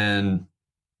has been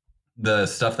the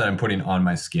stuff that I'm putting on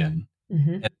my skin.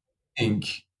 Hmm. And I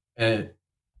think, and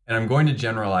I'm going to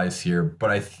generalize here, but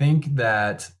I think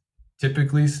that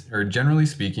typically or generally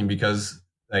speaking, because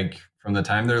like from the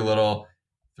time they're little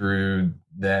through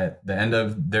the end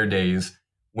of their days,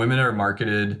 women are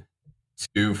marketed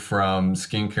to from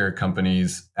skincare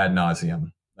companies ad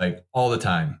nauseum, like all the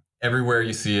time. Everywhere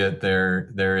you see it,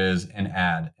 there is an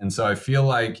ad. And so I feel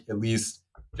like, at least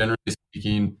generally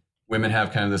speaking, women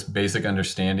have kind of this basic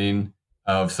understanding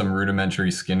of some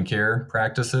rudimentary skincare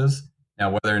practices.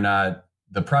 Now, whether or not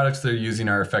the products they're using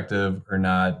are effective or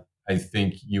not, I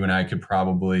think you and I could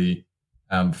probably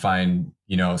find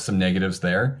some negatives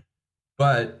there.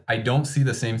 But I don't see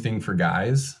the same thing for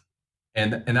guys,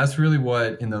 and that's really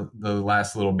what, in the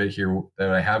last little bit here that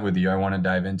I have with you, I want to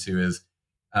dive into is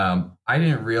I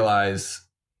didn't realize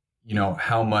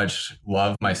how much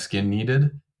love my skin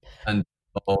needed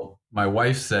until my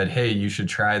wife said, "Hey, you should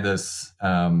try this."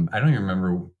 I don't even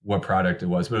remember what product it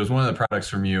was, but it was one of the products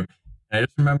from you. And I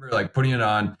just remember like putting it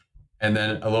on, and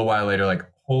then a little while later, like,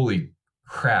 holy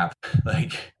crap!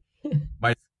 Like,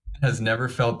 my skin has never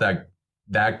felt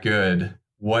that good.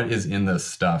 What is in this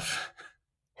stuff?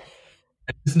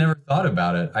 I just never thought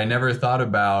about it. I never thought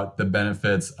about the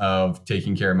benefits of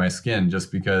taking care of my skin, just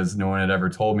because no one had ever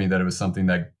told me that it was something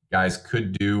that guys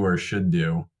could do or should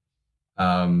do.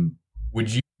 Um,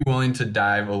 would you be willing to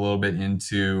dive a little bit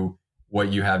into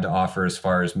what you have to offer as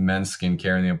far as men's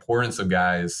skincare and the importance of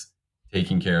guys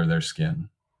taking care of their skin?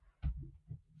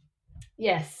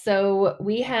 Yes, so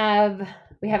we have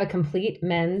a complete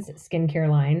men's skincare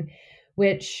line,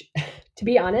 which, to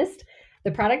be honest,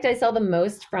 the product I sell the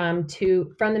most from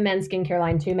the men's skincare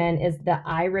line to men is the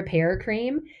eye repair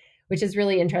cream, which is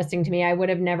really interesting to me. I would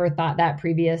have never thought that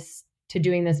previous to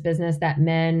doing this business that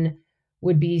men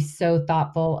would be so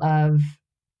thoughtful of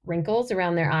wrinkles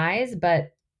around their eyes,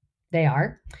 but they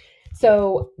are.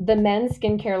 So the men's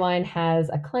skincare line has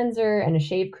a cleanser and a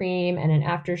shave cream and an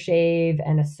aftershave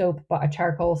and a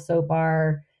charcoal soap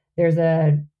bar. There's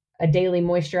a daily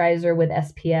moisturizer with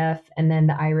SPF, and then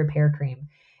the eye repair cream.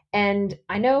 And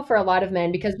I know for a lot of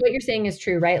men, because what you're saying is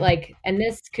true, right? Like, and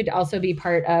this could also be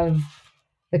part of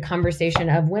the conversation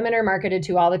of women are marketed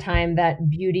to all the time that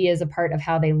beauty is a part of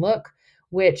how they look,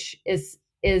 which is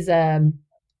uh,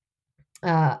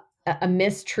 a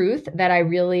mistruth that I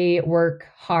really work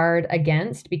hard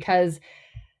against, because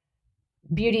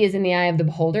beauty is in the eye of the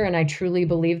beholder. And I truly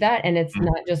believe that. And it's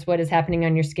not just what is happening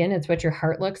on your skin, it's what your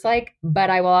heart looks like. But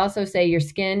I will also say your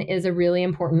skin is a really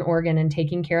important organ, and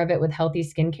taking care of it with healthy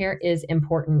skincare is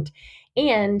important.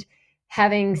 And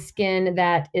having skin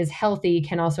that is healthy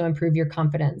can also improve your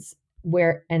confidence.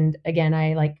 And again,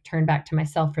 I like turn back to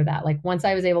myself for that. Like, once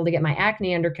I was able to get my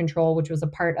acne under control, which was a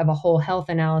part of a whole health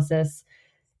analysis,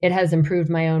 it has improved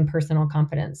my own personal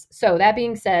confidence. So that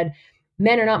being said,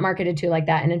 men are not marketed to like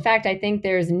that. And in fact, I think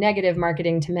there's negative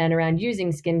marketing to men around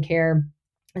using skincare,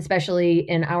 especially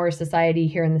in our society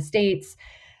here in the States.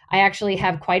 I actually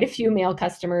have quite a few male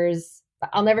customers.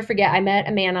 I'll never forget, I met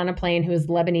a man on a plane who was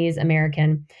Lebanese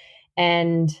American.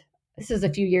 And this is a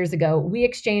few years ago. We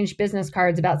exchanged business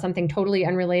cards about something totally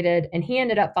unrelated. And he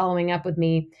ended up following up with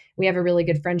me. We have a really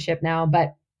good friendship now,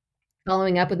 but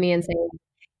following up with me and saying,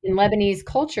 in Lebanese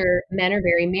culture, men are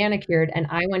very manicured, and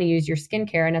I want to use your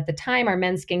skincare. And at the time, our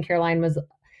men's skincare line was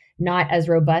not as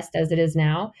robust as it is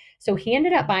now. So he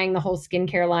ended up buying the whole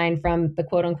skincare line from the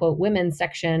quote unquote women's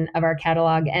section of our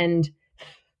catalog and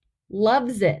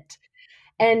loves it.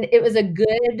 And it was a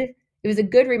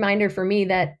good reminder for me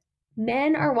that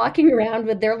men are walking around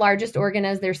with their largest organ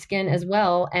as their skin as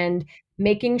well, and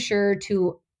making sure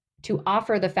to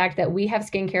offer the fact that we have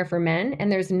skincare for men,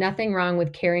 and there's nothing wrong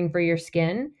with caring for your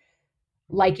skin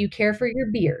like you care for your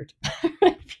beard.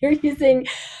 If you're using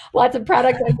lots of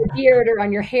products on your beard or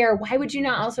on your hair, why would you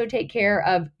not also take care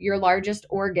of your largest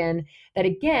organ that,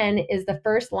 again, is the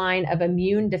first line of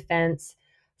immune defense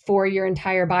for your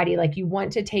entire body? Like, you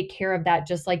want to take care of that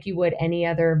just like you would any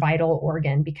other vital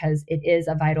organ, because it is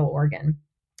a vital organ.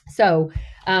 So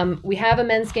we have a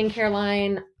men's skincare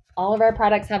line. All of our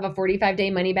products have a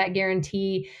 45-day money back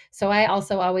guarantee. So I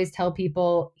also always tell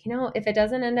people, if it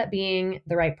doesn't end up being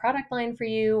the right product line for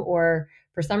you, or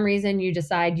for some reason you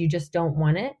decide you just don't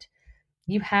want it,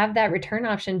 you have that return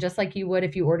option just like you would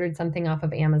if you ordered something off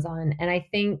of Amazon. And I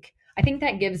think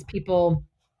that gives people,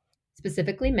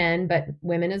 specifically men, but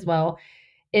women as well,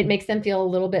 it makes them feel a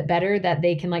little bit better that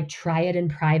they can like try it in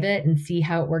private and see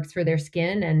how it works for their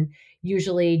skin, and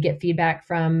usually get feedback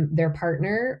from their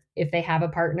partner if they have a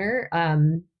partner.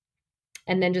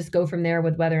 And then just go from there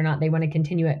with whether or not they want to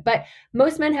continue it. But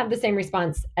most men have the same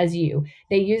response as you.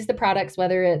 They use the products,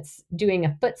 whether it's doing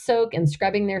a foot soak and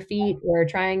scrubbing their feet or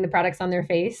trying the products on their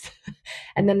face.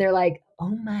 And then they're like, oh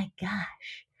my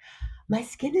gosh, my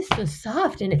skin is so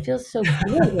soft and it feels so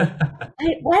good.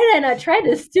 Why did I not try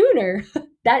this sooner?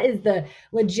 That is the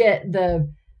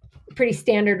pretty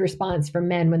standard response from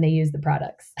men when they use the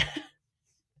products.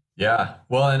 Yeah.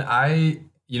 Well, and I,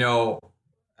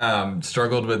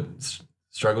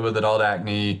 struggled with adult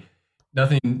acne.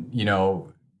 Nothing,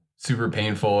 super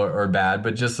painful or bad,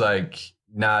 but just like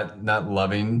not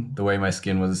loving the way my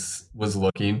skin was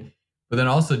looking. But then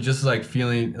also just like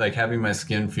feeling like having my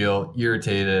skin feel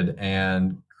irritated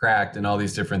and cracked and all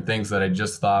these different things that I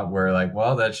just thought were like,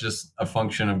 well, that's just a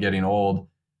function of getting old.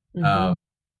 Mhm. Um,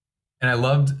 and I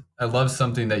loved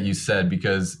something that you said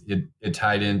because it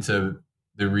tied into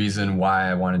the reason why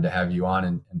I wanted to have you on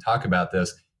and talk about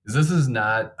this. Is this is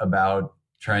not about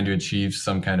trying to achieve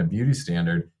some kind of beauty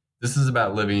standard. This is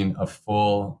about living a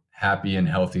full, happy, and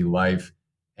healthy life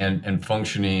and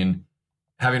functioning,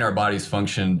 having our bodies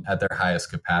function at their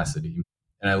highest capacity.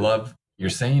 And I love you're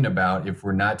saying about if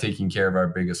we're not taking care of our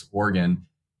biggest organ,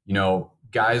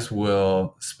 guys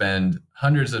will spend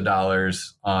hundreds of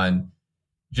dollars on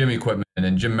gym equipment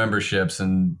and gym memberships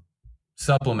and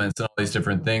supplements and all these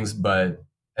different things. But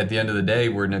at the end of the day,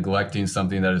 we're neglecting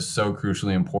something that is so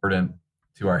crucially important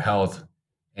to our health.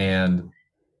 And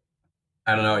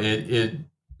I don't know,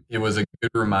 it was a good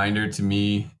reminder to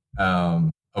me of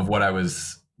what I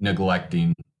was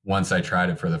neglecting once I tried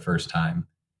it for the first time.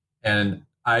 And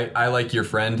I like your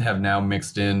friend, have now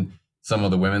mixed in some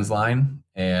of the women's line,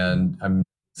 and I'm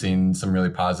seeing some really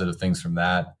positive things from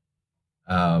that.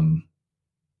 Um,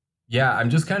 yeah, I'm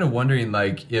just kind of wondering,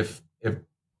 like, if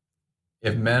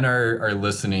men are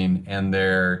listening and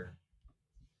they're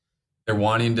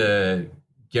wanting to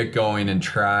get going and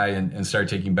try and start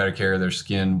taking better care of their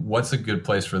skin, what's a good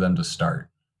place for them to start?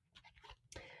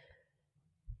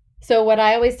 So what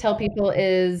I always tell people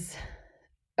is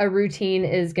a routine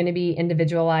is going to be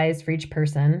individualized for each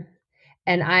person.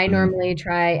 And I Mhm. normally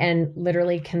try and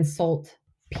literally consult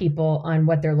people on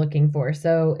what they're looking for.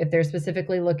 So if they're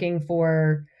specifically looking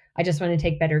for, I just want to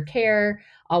take better care,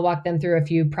 I'll walk them through a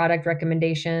few product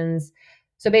recommendations.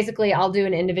 So basically, I'll do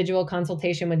an individual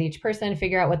consultation with each person,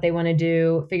 figure out what they want to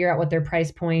do, figure out what their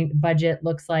price point budget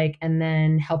looks like, and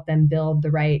then help them build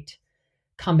the right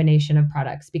combination of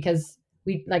products. Because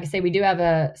we, like I say, we do have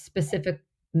a specific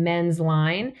men's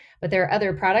line, but there are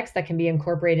other products that can be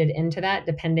incorporated into that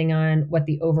depending on what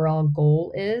the overall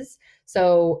goal is.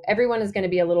 So everyone is going to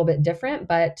be a little bit different,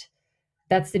 but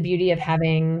that's the beauty of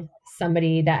having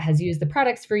somebody that has used the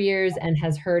products for years and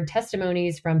has heard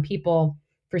testimonies from people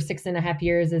for 6.5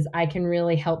 years. Is I can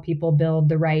really help people build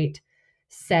the right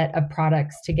set of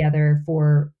products together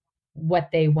for what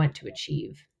they want to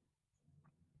achieve.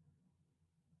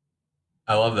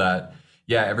 I love that.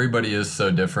 Yeah, everybody is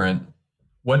so different.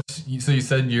 So you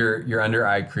said your under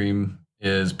eye cream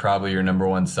is probably your number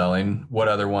one selling. What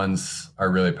other ones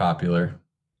are really popular?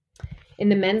 In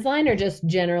the men's line or just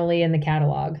generally in the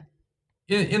catalog?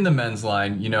 In the men's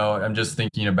line, I'm just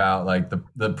thinking about like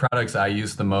the products I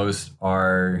use the most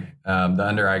are the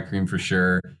under eye cream for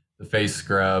sure, the face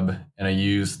scrub, and I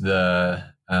use the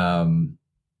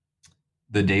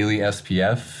daily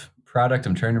SPF product.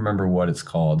 I'm trying to remember what it's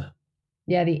called.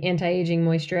 Yeah, the anti-aging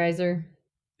moisturizer.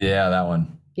 Yeah, that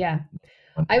one. Yeah.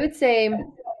 I would say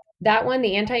that one,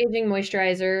 the anti-aging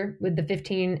moisturizer with the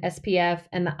 15 SPF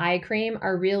and the eye cream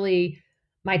are really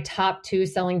my top two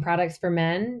selling products for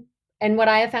men. And what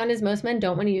I have found is most men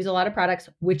don't want to use a lot of products,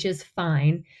 which is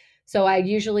fine. So I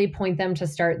usually point them to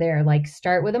start there. Like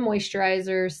start with a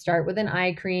moisturizer, start with an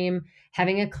eye cream.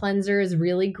 Having a cleanser is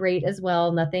really great as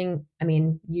well. Nothing, I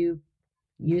mean, you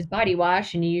use body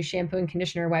wash and you use shampoo and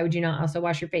conditioner, why would you not also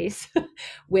wash your face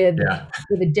with Yeah.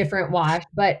 with a different wash?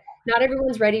 But not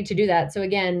everyone's ready to do that. So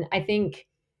again, I think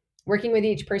working with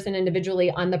each person individually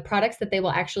on the products that they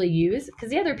will actually use, because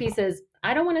the other piece is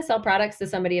I don't want to sell products to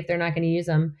somebody if they're not going to use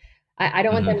them. I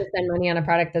don't want them Hmm. to spend money on a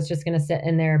product that's just going to sit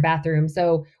in their bathroom.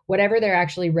 So whatever they're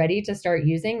actually ready to start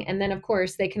using, and then of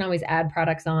course they can always add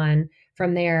products on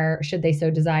from there should they so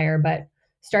desire. But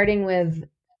starting with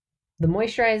the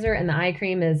moisturizer and the eye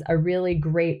cream is a really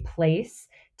great place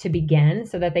to begin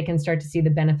so that they can start to see the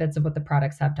benefits of what the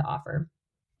products have to offer.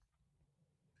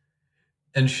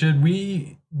 And should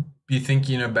we be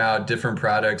thinking about different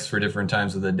products for different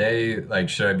times of the day? Like,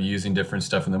 should I be using different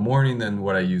stuff in the morning than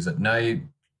what I use at night?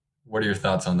 What are your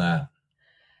thoughts on that?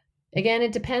 Again,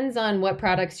 it depends on what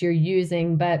products you're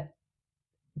using, but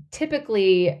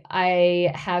typically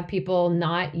I have people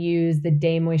not use the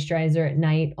day moisturizer at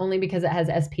night only because it has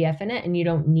SPF in it and you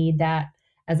don't need that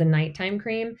as a nighttime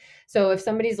cream. So if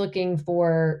somebody's looking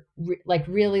for like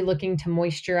really looking to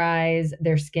moisturize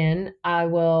their skin,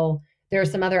 there are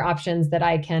some other options that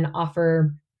I can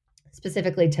offer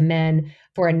specifically to men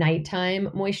for a nighttime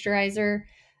moisturizer.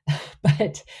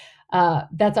 But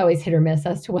that's always hit or miss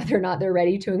as to whether or not they're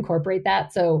ready to incorporate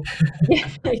that. So yeah,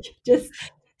 just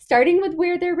starting with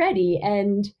where they're ready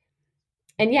and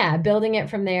yeah, building it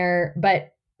from there.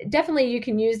 But definitely you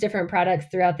can use different products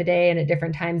throughout the day and at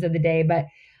different times of the day. But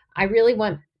I really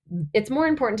want it's more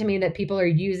important to me that people are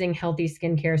using healthy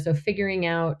skincare. So figuring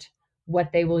out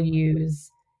what they will use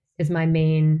is my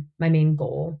main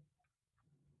goal.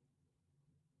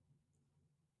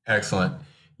 Excellent.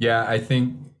 Yeah, I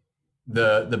think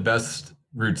the best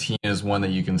routine is one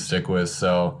that you can stick with.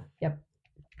 So Yep.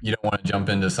 you don't want to jump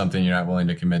into something you're not willing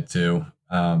to commit to.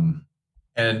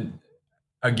 And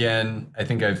again, I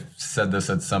think I've said this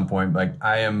at some point. Like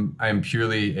I am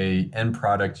purely a end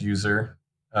product user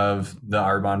of the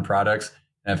Arbonne products,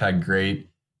 and I've had great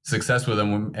success with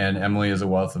them. And Emily is a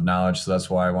wealth of knowledge, so that's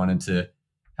why I wanted to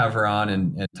have her on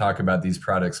and talk about these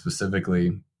products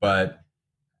specifically. But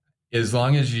as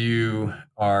long as you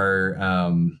are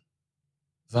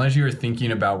as long as you are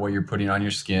thinking about what you're putting on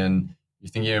your skin, you're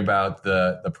thinking about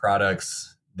the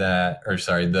products that, or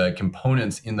sorry, the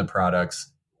components in the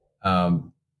products.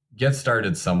 Um, get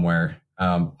started somewhere.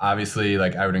 Obviously,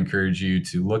 like I would encourage you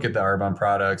to look at the Arbonne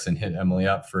products and hit Emily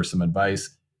up for some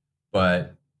advice,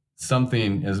 but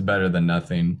something is better than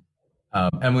nothing.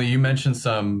 Emily, you mentioned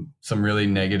some really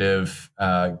negative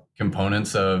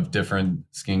components of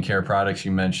different skincare products.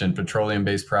 You mentioned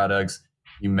petroleum-based products.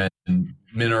 You mentioned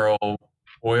mineral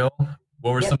oil.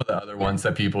 What were some Yep. of the other ones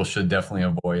that people should definitely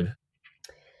avoid?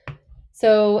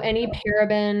 So any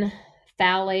paraben,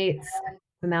 phthalates,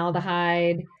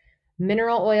 formaldehyde,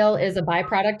 mineral oil is a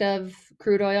byproduct of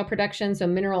crude oil production. So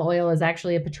mineral oil is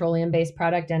actually a petroleum-based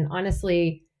product. And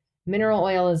honestly, mineral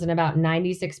oil is in about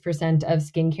 96% of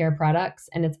skincare products,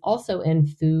 and it's also in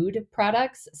food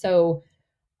products. So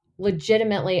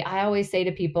legitimately, I always say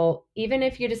to people, even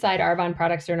if you decide Arbonne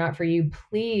products are not for you,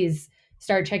 please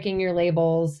start checking your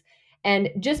labels. And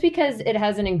just because it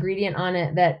has an ingredient on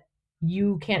it that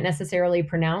you can't necessarily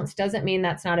pronounce doesn't mean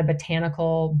that's not a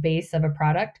botanical base of a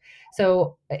product.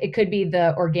 So it could be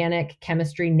the organic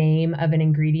chemistry name of an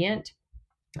ingredient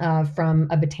from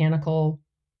a botanical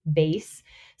base.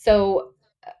 So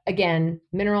again,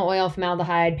 mineral oil,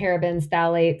 formaldehyde, parabens,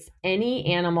 phthalates, any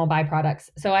animal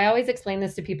byproducts. So I always explain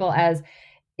this to people as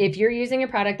if you're using a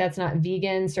product that's not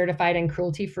vegan, certified, and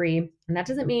cruelty free, and that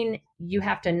doesn't mean you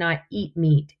have to not eat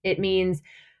meat. It means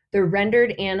the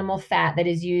rendered animal fat that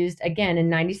is used, again, in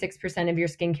 96% of your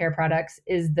skincare products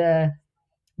is the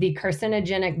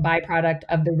carcinogenic byproduct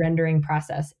of the rendering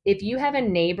process. If you have a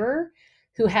neighbor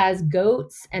who has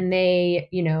goats and they,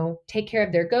 take care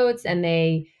of their goats and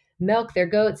they milk their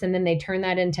goats and then they turn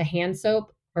that into hand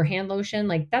soap or hand lotion,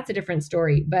 like that's a different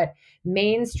story. But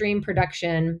mainstream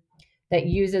production that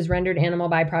uses rendered animal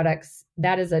byproducts,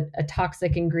 that is a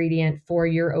toxic ingredient for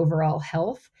your overall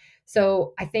health.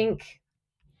 So I think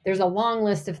there's a long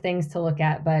list of things to look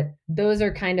at, but those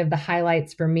are kind of the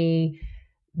highlights for me.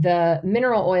 The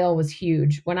mineral oil was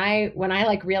huge. When I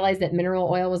like realized that mineral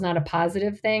oil was not a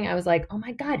positive thing, I was like, "Oh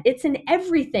my god, it's in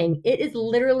everything. It is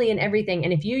literally in everything."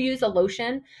 And if you use a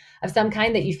lotion of some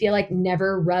kind that you feel like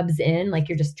never rubs in, like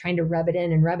you're just trying to rub it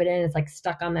in and rub it in, it's like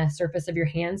stuck on the surface of your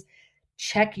hands,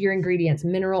 check your ingredients.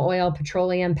 Mineral oil,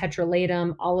 petroleum,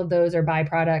 petrolatum, all of those are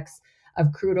byproducts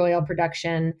of crude oil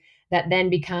production that then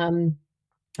become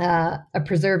a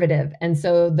preservative. And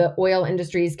so the oil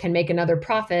industries can make another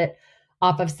profit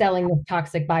off of selling this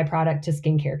toxic byproduct to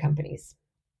skincare companies.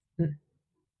 Mm.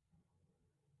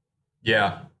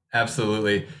 Yeah,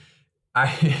 absolutely.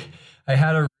 I I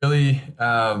had a really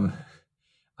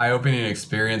eye-opening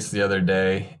experience the other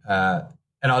day,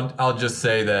 and I'll just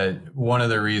say that one of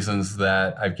the reasons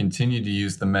that I've continued to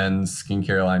use the men's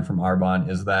skincare line from Arbonne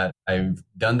is that I've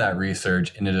done that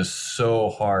research, and it is so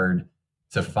hard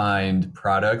to find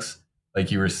products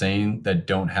like you were saying that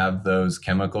don't have those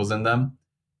chemicals in them.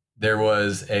 There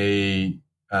was a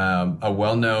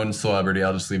well-known celebrity,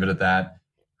 I'll just leave it at that,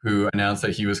 who announced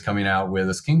that he was coming out with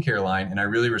a skincare line, and I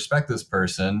really respect this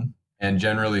person and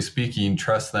generally speaking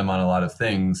trust them on a lot of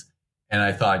things. And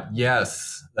I thought,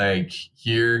 yes, like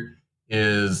here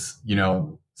is,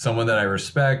 someone that I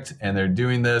respect and they're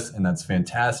doing this and that's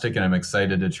fantastic and I'm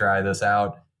excited to try this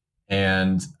out.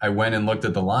 And I went and looked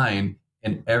at the line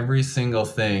and every single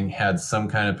thing had some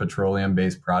kind of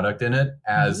petroleum-based product in it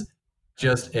as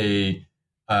just a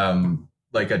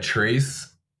like a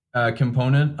trace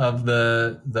component of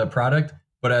the product,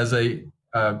 but as a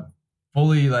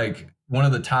fully like one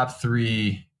of the top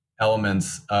three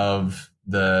elements of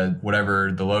the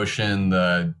whatever the lotion,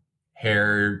 the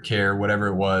hair care, whatever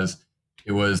it was,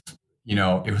 it was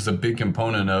a big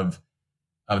component of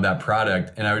that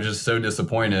product, and I was just so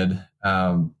disappointed.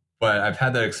 But I've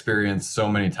had that experience so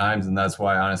many times, and that's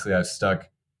why honestly I've stuck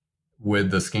with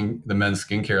the men's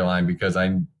skincare line, because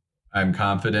I'm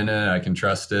confident in it, I can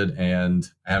trust it, and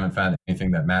I haven't found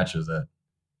anything that matches it.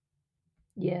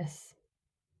 Yes.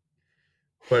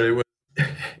 But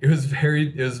it was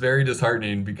very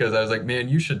disheartening, because I was like, man,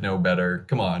 you should know better.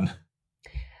 Come on.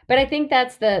 But I think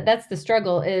that's the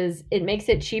struggle, is it makes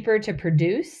it cheaper to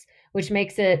produce, which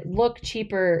makes it look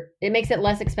cheaper. It makes it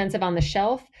less expensive on the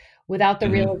shelf without the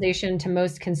realization to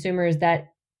most consumers that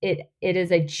it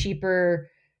is a cheaper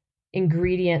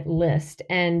ingredient list,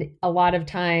 and a lot of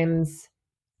times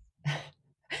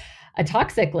a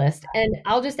toxic list. And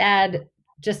I'll just add,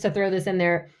 just to throw this in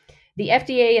there, the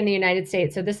FDA in the United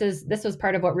States. So this was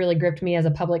part of what really gripped me as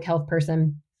a public health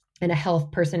person and a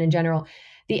health person in general.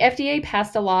 The FDA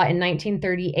passed a law in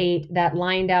 1938 that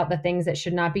lined out the things that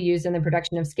should not be used in the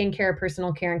production of skincare,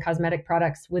 personal care, and cosmetic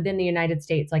products within the United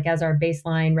States, like as our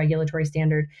baseline regulatory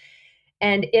standard.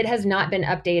 And it has not been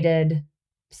updated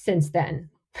since then.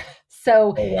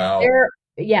 So Oh, wow.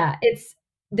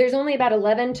 there's only about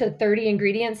 11 to 30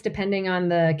 ingredients, depending on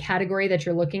the category that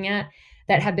you're looking at,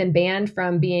 that have been banned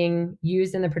from being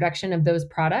used in the production of those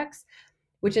products,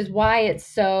 which is why it's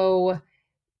so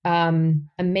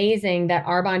amazing that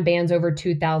Arbonne bans over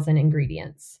 2,000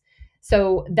 ingredients.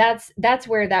 So that's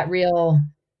where that's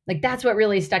what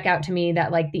really stuck out to me,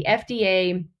 that like the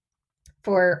FDA,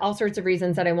 for all sorts of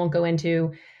reasons that I won't go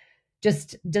into,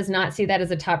 just does not see that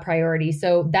as a top priority.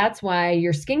 So that's why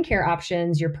your skincare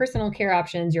options, your personal care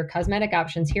options, your cosmetic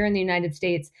options here in the United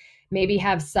States maybe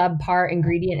have subpar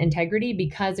ingredient integrity,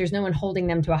 because there's no one holding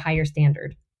them to a higher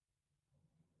standard.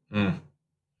 Wow.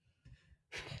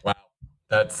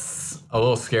 That's a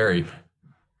little scary.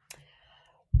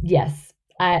 Yes.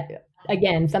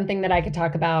 Again, something that I could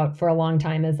talk about for a long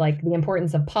time is like the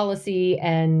importance of policy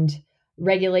and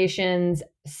regulations,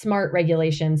 smart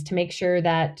regulations, to make sure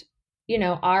that,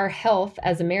 our health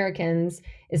as Americans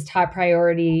is top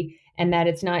priority, and that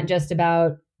it's not just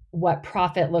about what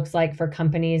profit looks like for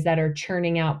companies that are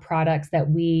churning out products that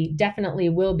we definitely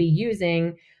will be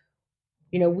using.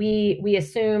 We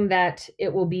assume that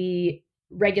it will be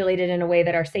regulated in a way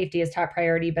that our safety is top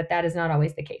priority, but that is not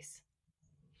always the case.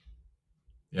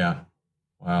 Yeah.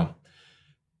 Wow.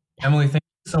 Emily, thank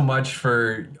you so much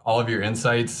for all of your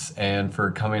insights and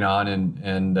for coming on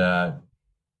and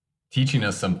teaching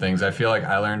us some things. I feel like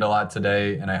I learned a lot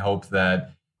today, and I hope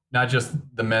that not just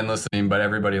the men listening, but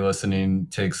everybody listening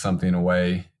takes something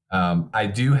away. I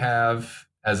do have,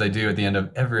 as I do at the end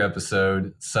of every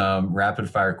episode, some rapid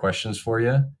fire questions for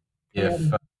you,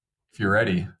 if you're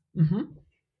ready. Mm-hmm.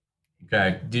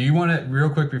 Okay. Do you want to, real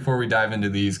quick before we dive into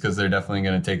these, because they're definitely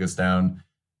going to take us down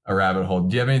a rabbit hole,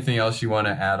 do you have anything else you want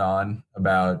to add on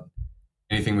about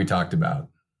anything we talked about?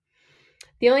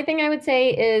 The only thing I would say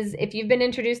is, if you've been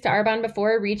introduced to Arbonne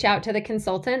before, reach out to the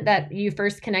consultant that you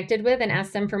first connected with and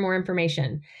ask them for more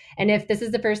information. And if this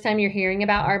is the first time you're hearing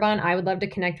about Arbonne, I would love to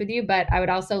connect with you, but I would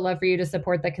also love for you to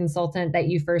support the consultant that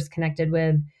you first connected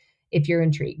with if you're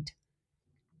intrigued.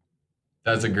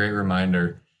 That's a great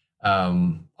reminder.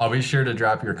 I'll be sure to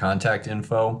drop your contact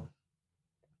info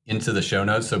into the show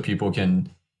notes so people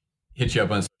can hit you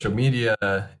up on social media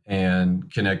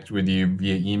and connect with you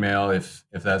via email if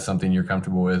that's something you're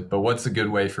comfortable with. But what's a good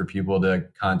way for people to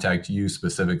contact you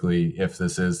specifically if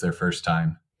this is their first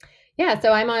time? Yeah,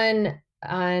 so I'm on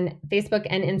Facebook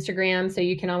and Instagram, so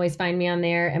you can always find me on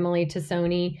there, Emily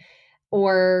Tassoni,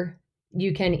 or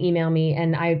you can email me,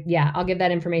 and I'll give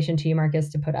that information to you, Marcus,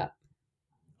 to put up.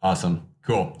 Awesome.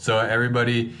 Cool. So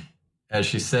everybody, as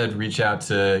she said, reach out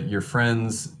to your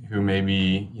friends who may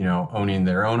be, owning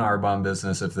their own Arbonne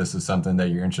business if this is something that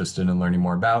you're interested in learning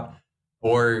more about,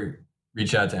 or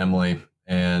reach out to Emily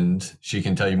and she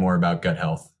can tell you more about gut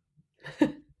health.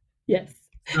 Yes.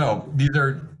 So these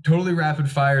are totally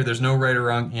rapid fire. There's no right or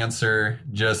wrong answer.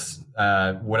 Just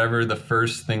whatever the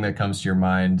first thing that comes to your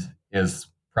mind is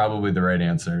probably the right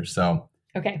answer. So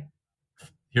okay.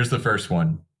 Here's the first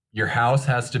one. Your house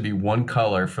has to be one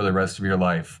color for the rest of your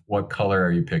life. What color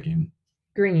are you picking?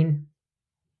 Green.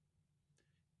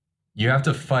 You have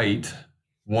to fight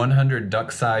 100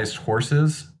 duck-sized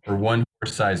horses or one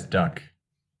horse-sized duck.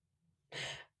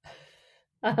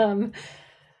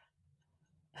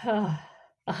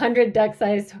 100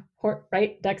 duck-sized,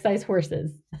 right? Duck-sized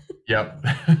horses. Yep.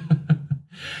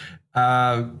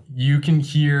 You can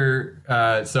hear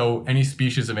so any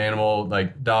species of animal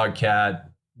like dog,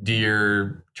 cat,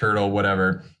 deer, turtle,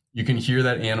 whatever. You can hear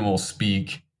that animal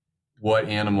speak. What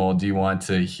animal do you want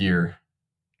to hear?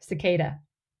 Cicada.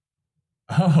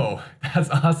 Oh, that's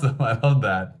awesome! I love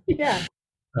that. Yeah.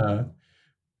 Uh,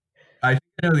 I think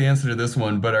I know the answer to this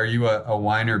one, but are you a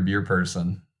wine or beer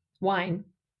person? Wine.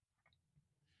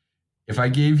 If I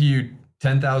gave you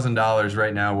 $10,000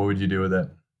 right now, what would you do with it?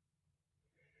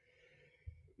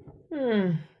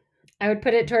 Hmm. I would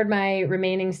put it toward my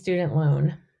remaining student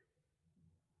loan.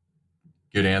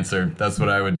 Good answer. That's what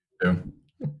I would do.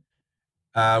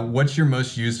 What's your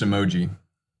most used emoji?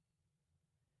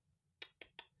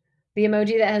 The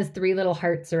emoji that has three little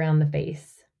hearts around the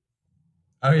face.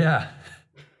 Oh yeah,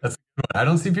 that's a good one. I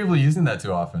don't see people using that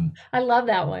too often. I love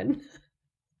that one.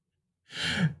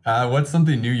 What's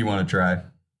something new you want to try?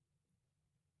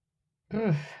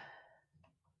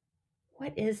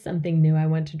 What is something new I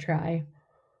want to try?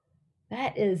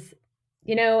 That is,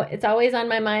 it's always on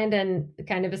my mind and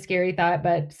kind of a scary thought,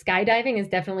 but skydiving is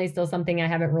definitely still something I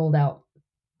haven't rolled out.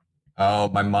 Oh,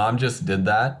 my mom just did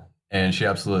that, and she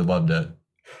absolutely loved it.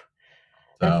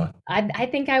 That's So, I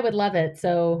think I would love it.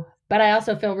 So, but I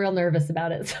also feel real nervous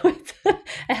about it. So it's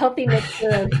a healthy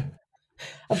mixture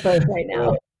of both right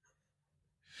now.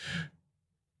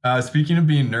 speaking of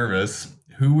being nervous,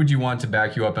 who would you want to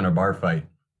back you up in a bar fight?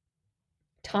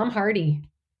 Tom Hardy.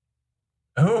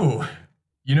 Oh,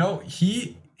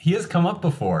 he has come up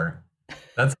before.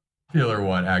 That's a popular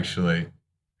one, actually.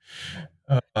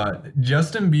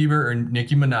 Justin Bieber or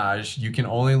Nicki Minaj, you can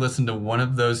only listen to one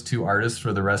of those two artists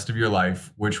for the rest of your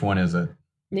life. Which one is it?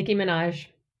 Nicki Minaj.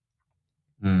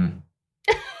 Hmm.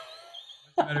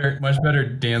 Much better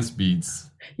dance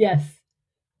beats. Yes.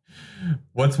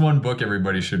 What's one book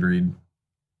everybody should read?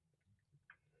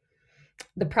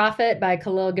 The Prophet by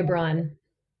Khalil Gibran.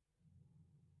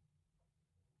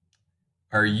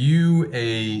 Are you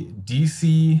a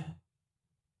DC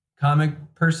comic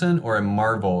person or a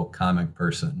Marvel comic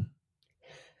person?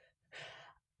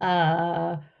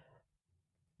 Uh,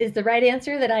 is the right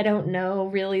answer that I don't know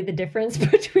really the difference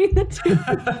between the two?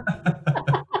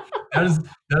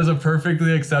 That is a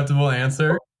perfectly acceptable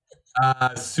answer.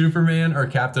 Superman or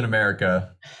Captain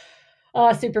America?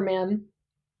 Superman.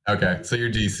 Okay, so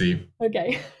you're DC.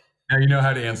 Okay. Now you know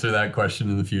how to answer that question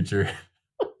in the future.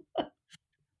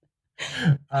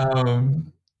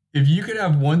 Um, if you could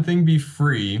have one thing be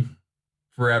free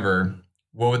forever,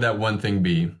 what would that one thing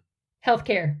be?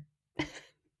 Healthcare.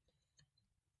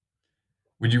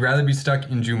 Would you rather be stuck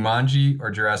in Jumanji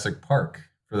or Jurassic Park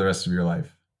for the rest of your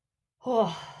life?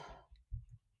 Oh,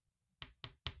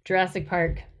 Jurassic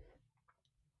Park.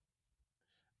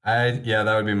 Yeah,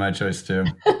 that would be my choice too.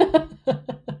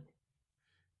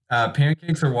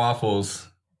 Pancakes or waffles,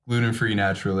 gluten free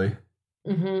naturally.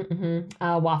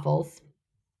 Waffles.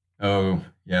 Oh,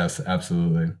 yes,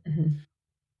 absolutely.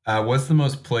 Mm-hmm. What's the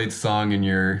most played song in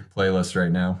your playlist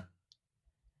right now?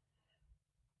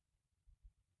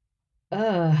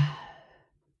 Uh,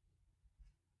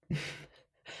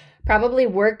 Probably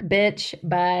Work Bitch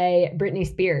by Britney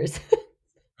Spears.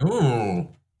 Ooh,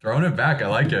 throwing it back. I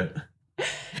like it.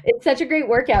 It's such a great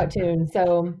workout tune,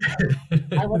 so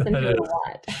I listen to That it a is.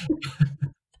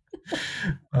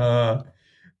 lot.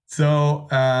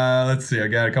 Uh, let's see. I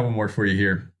got a couple more for you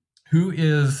here. Who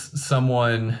is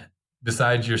someone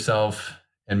besides yourself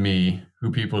and me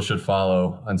who people should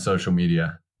follow on social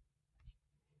media?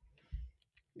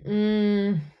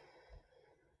 Mm,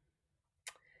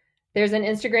 there's an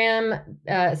Instagram,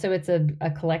 so it's a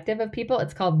collective of people.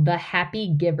 It's called The Happy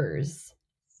Givers.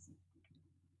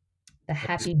 The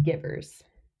Happy Givers.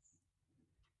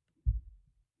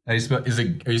 How do you spell,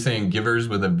 are you saying givers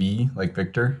with a V like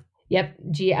Victor? Yep,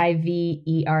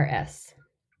 Givers.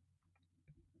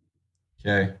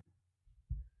 Okay.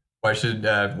 Why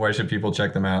should people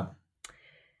check them out?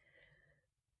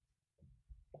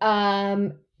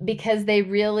 Because they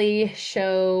really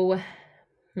show,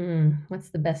 what's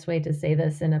the best way to say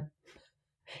this in a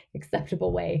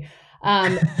acceptable way?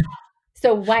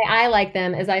 So why I like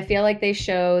them is I feel like they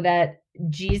show that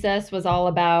Jesus was all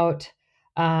about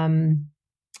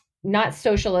not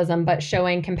socialism, but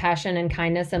showing compassion and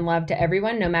kindness and love to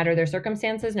everyone, no matter their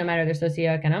circumstances, no matter their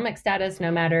socioeconomic status, no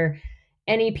matter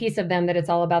any piece of them, that it's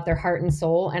all about their heart and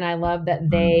soul. And I love that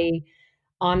they,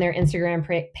 on their Instagram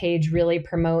page, really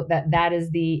promote that is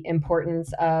the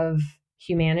importance of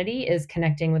humanity, is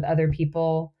connecting with other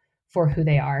people for who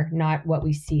they are, not what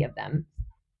we see of them.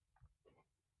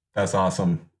 That's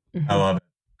awesome. I Mm-hmm. love it.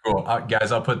 Cool.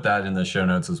 Guys, I'll put that in the show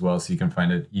notes as well so you can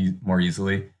find it more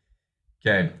easily.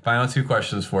 Okay, final two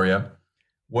questions for you.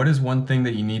 What is one thing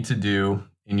that you need to do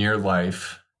in your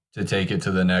life to take it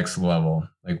to the next level?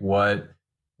 Like what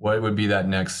would be that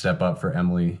next step up for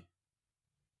Emily?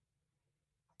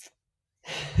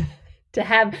 To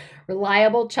have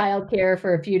reliable childcare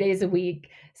for a few days a week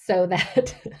so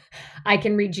that I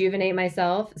can rejuvenate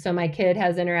myself. So my kid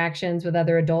has interactions with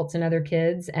other adults and other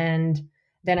kids, and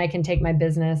then I can take my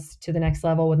business to the next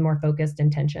level with more focused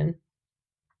intention.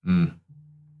 Mm,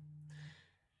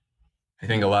 I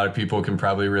think a lot of people can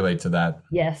probably relate to that.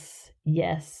 Yes.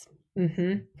 Yes.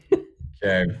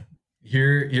 Okay.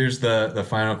 Here's the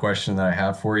final question that I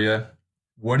have for you.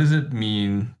 What does it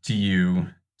mean to you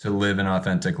to live an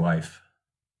authentic life?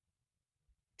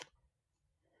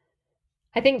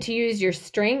 I think to use your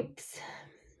strengths,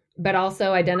 but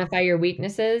also identify your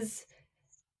weaknesses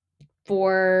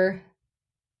for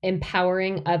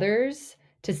empowering others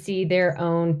to see their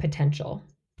own potential.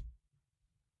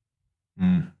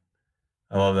 Mm,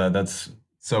 I love that. That's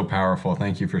so powerful.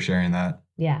 Thank you for sharing that.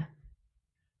 Yeah.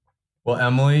 Well,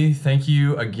 Emily, thank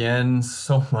you again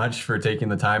so much for taking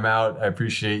the time out. I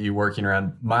appreciate you working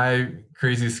around my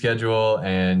crazy schedule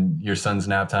and your son's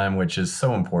nap time, which is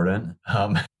so important.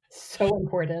 So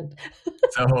important.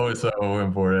 So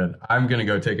important. I'm gonna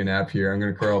go take a nap here. I'm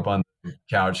gonna curl up on the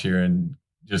couch here and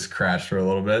just crash for a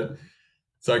little bit.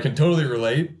 So I can totally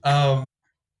relate.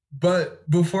 But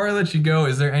before I let you go,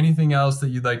 is there anything else that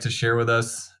you'd like to share with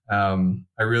us?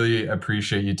 I really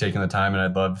appreciate you taking the time, and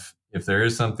I'd love if there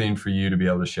is something for you to be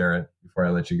able to share it before I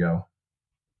let you go.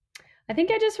 I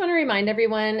think I just want to remind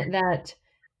everyone that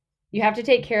you have to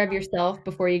take care of yourself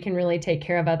before you can really take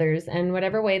care of others. And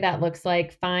whatever way that looks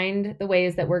like, find the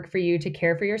ways that work for you to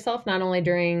care for yourself, not only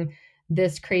during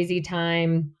this crazy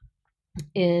time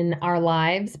in our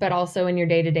lives, but also in your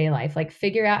day to day life. Like,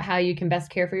 figure out how you can best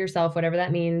care for yourself, whatever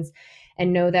that means.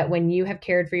 And know that when you have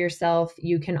cared for yourself,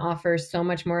 you can offer so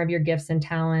much more of your gifts and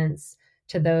talents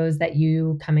to those that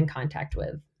you come in contact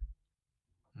with.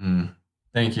 Mm.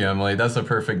 Thank you, Emily. That's a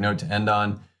perfect note to end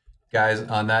on. Guys,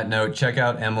 on that note, check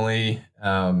out Emily.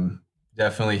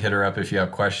 Definitely hit her up if you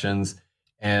have questions.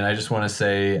 And I just want to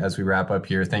say, as we wrap up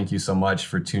here, thank you so much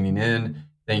for tuning in.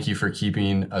 Thank you for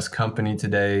keeping us company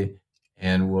today.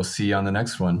 And we'll see you on the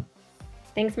next one.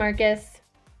 Thanks, Marcus.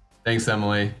 Thanks,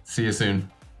 Emily. See you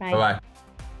soon. Bye. Bye bye.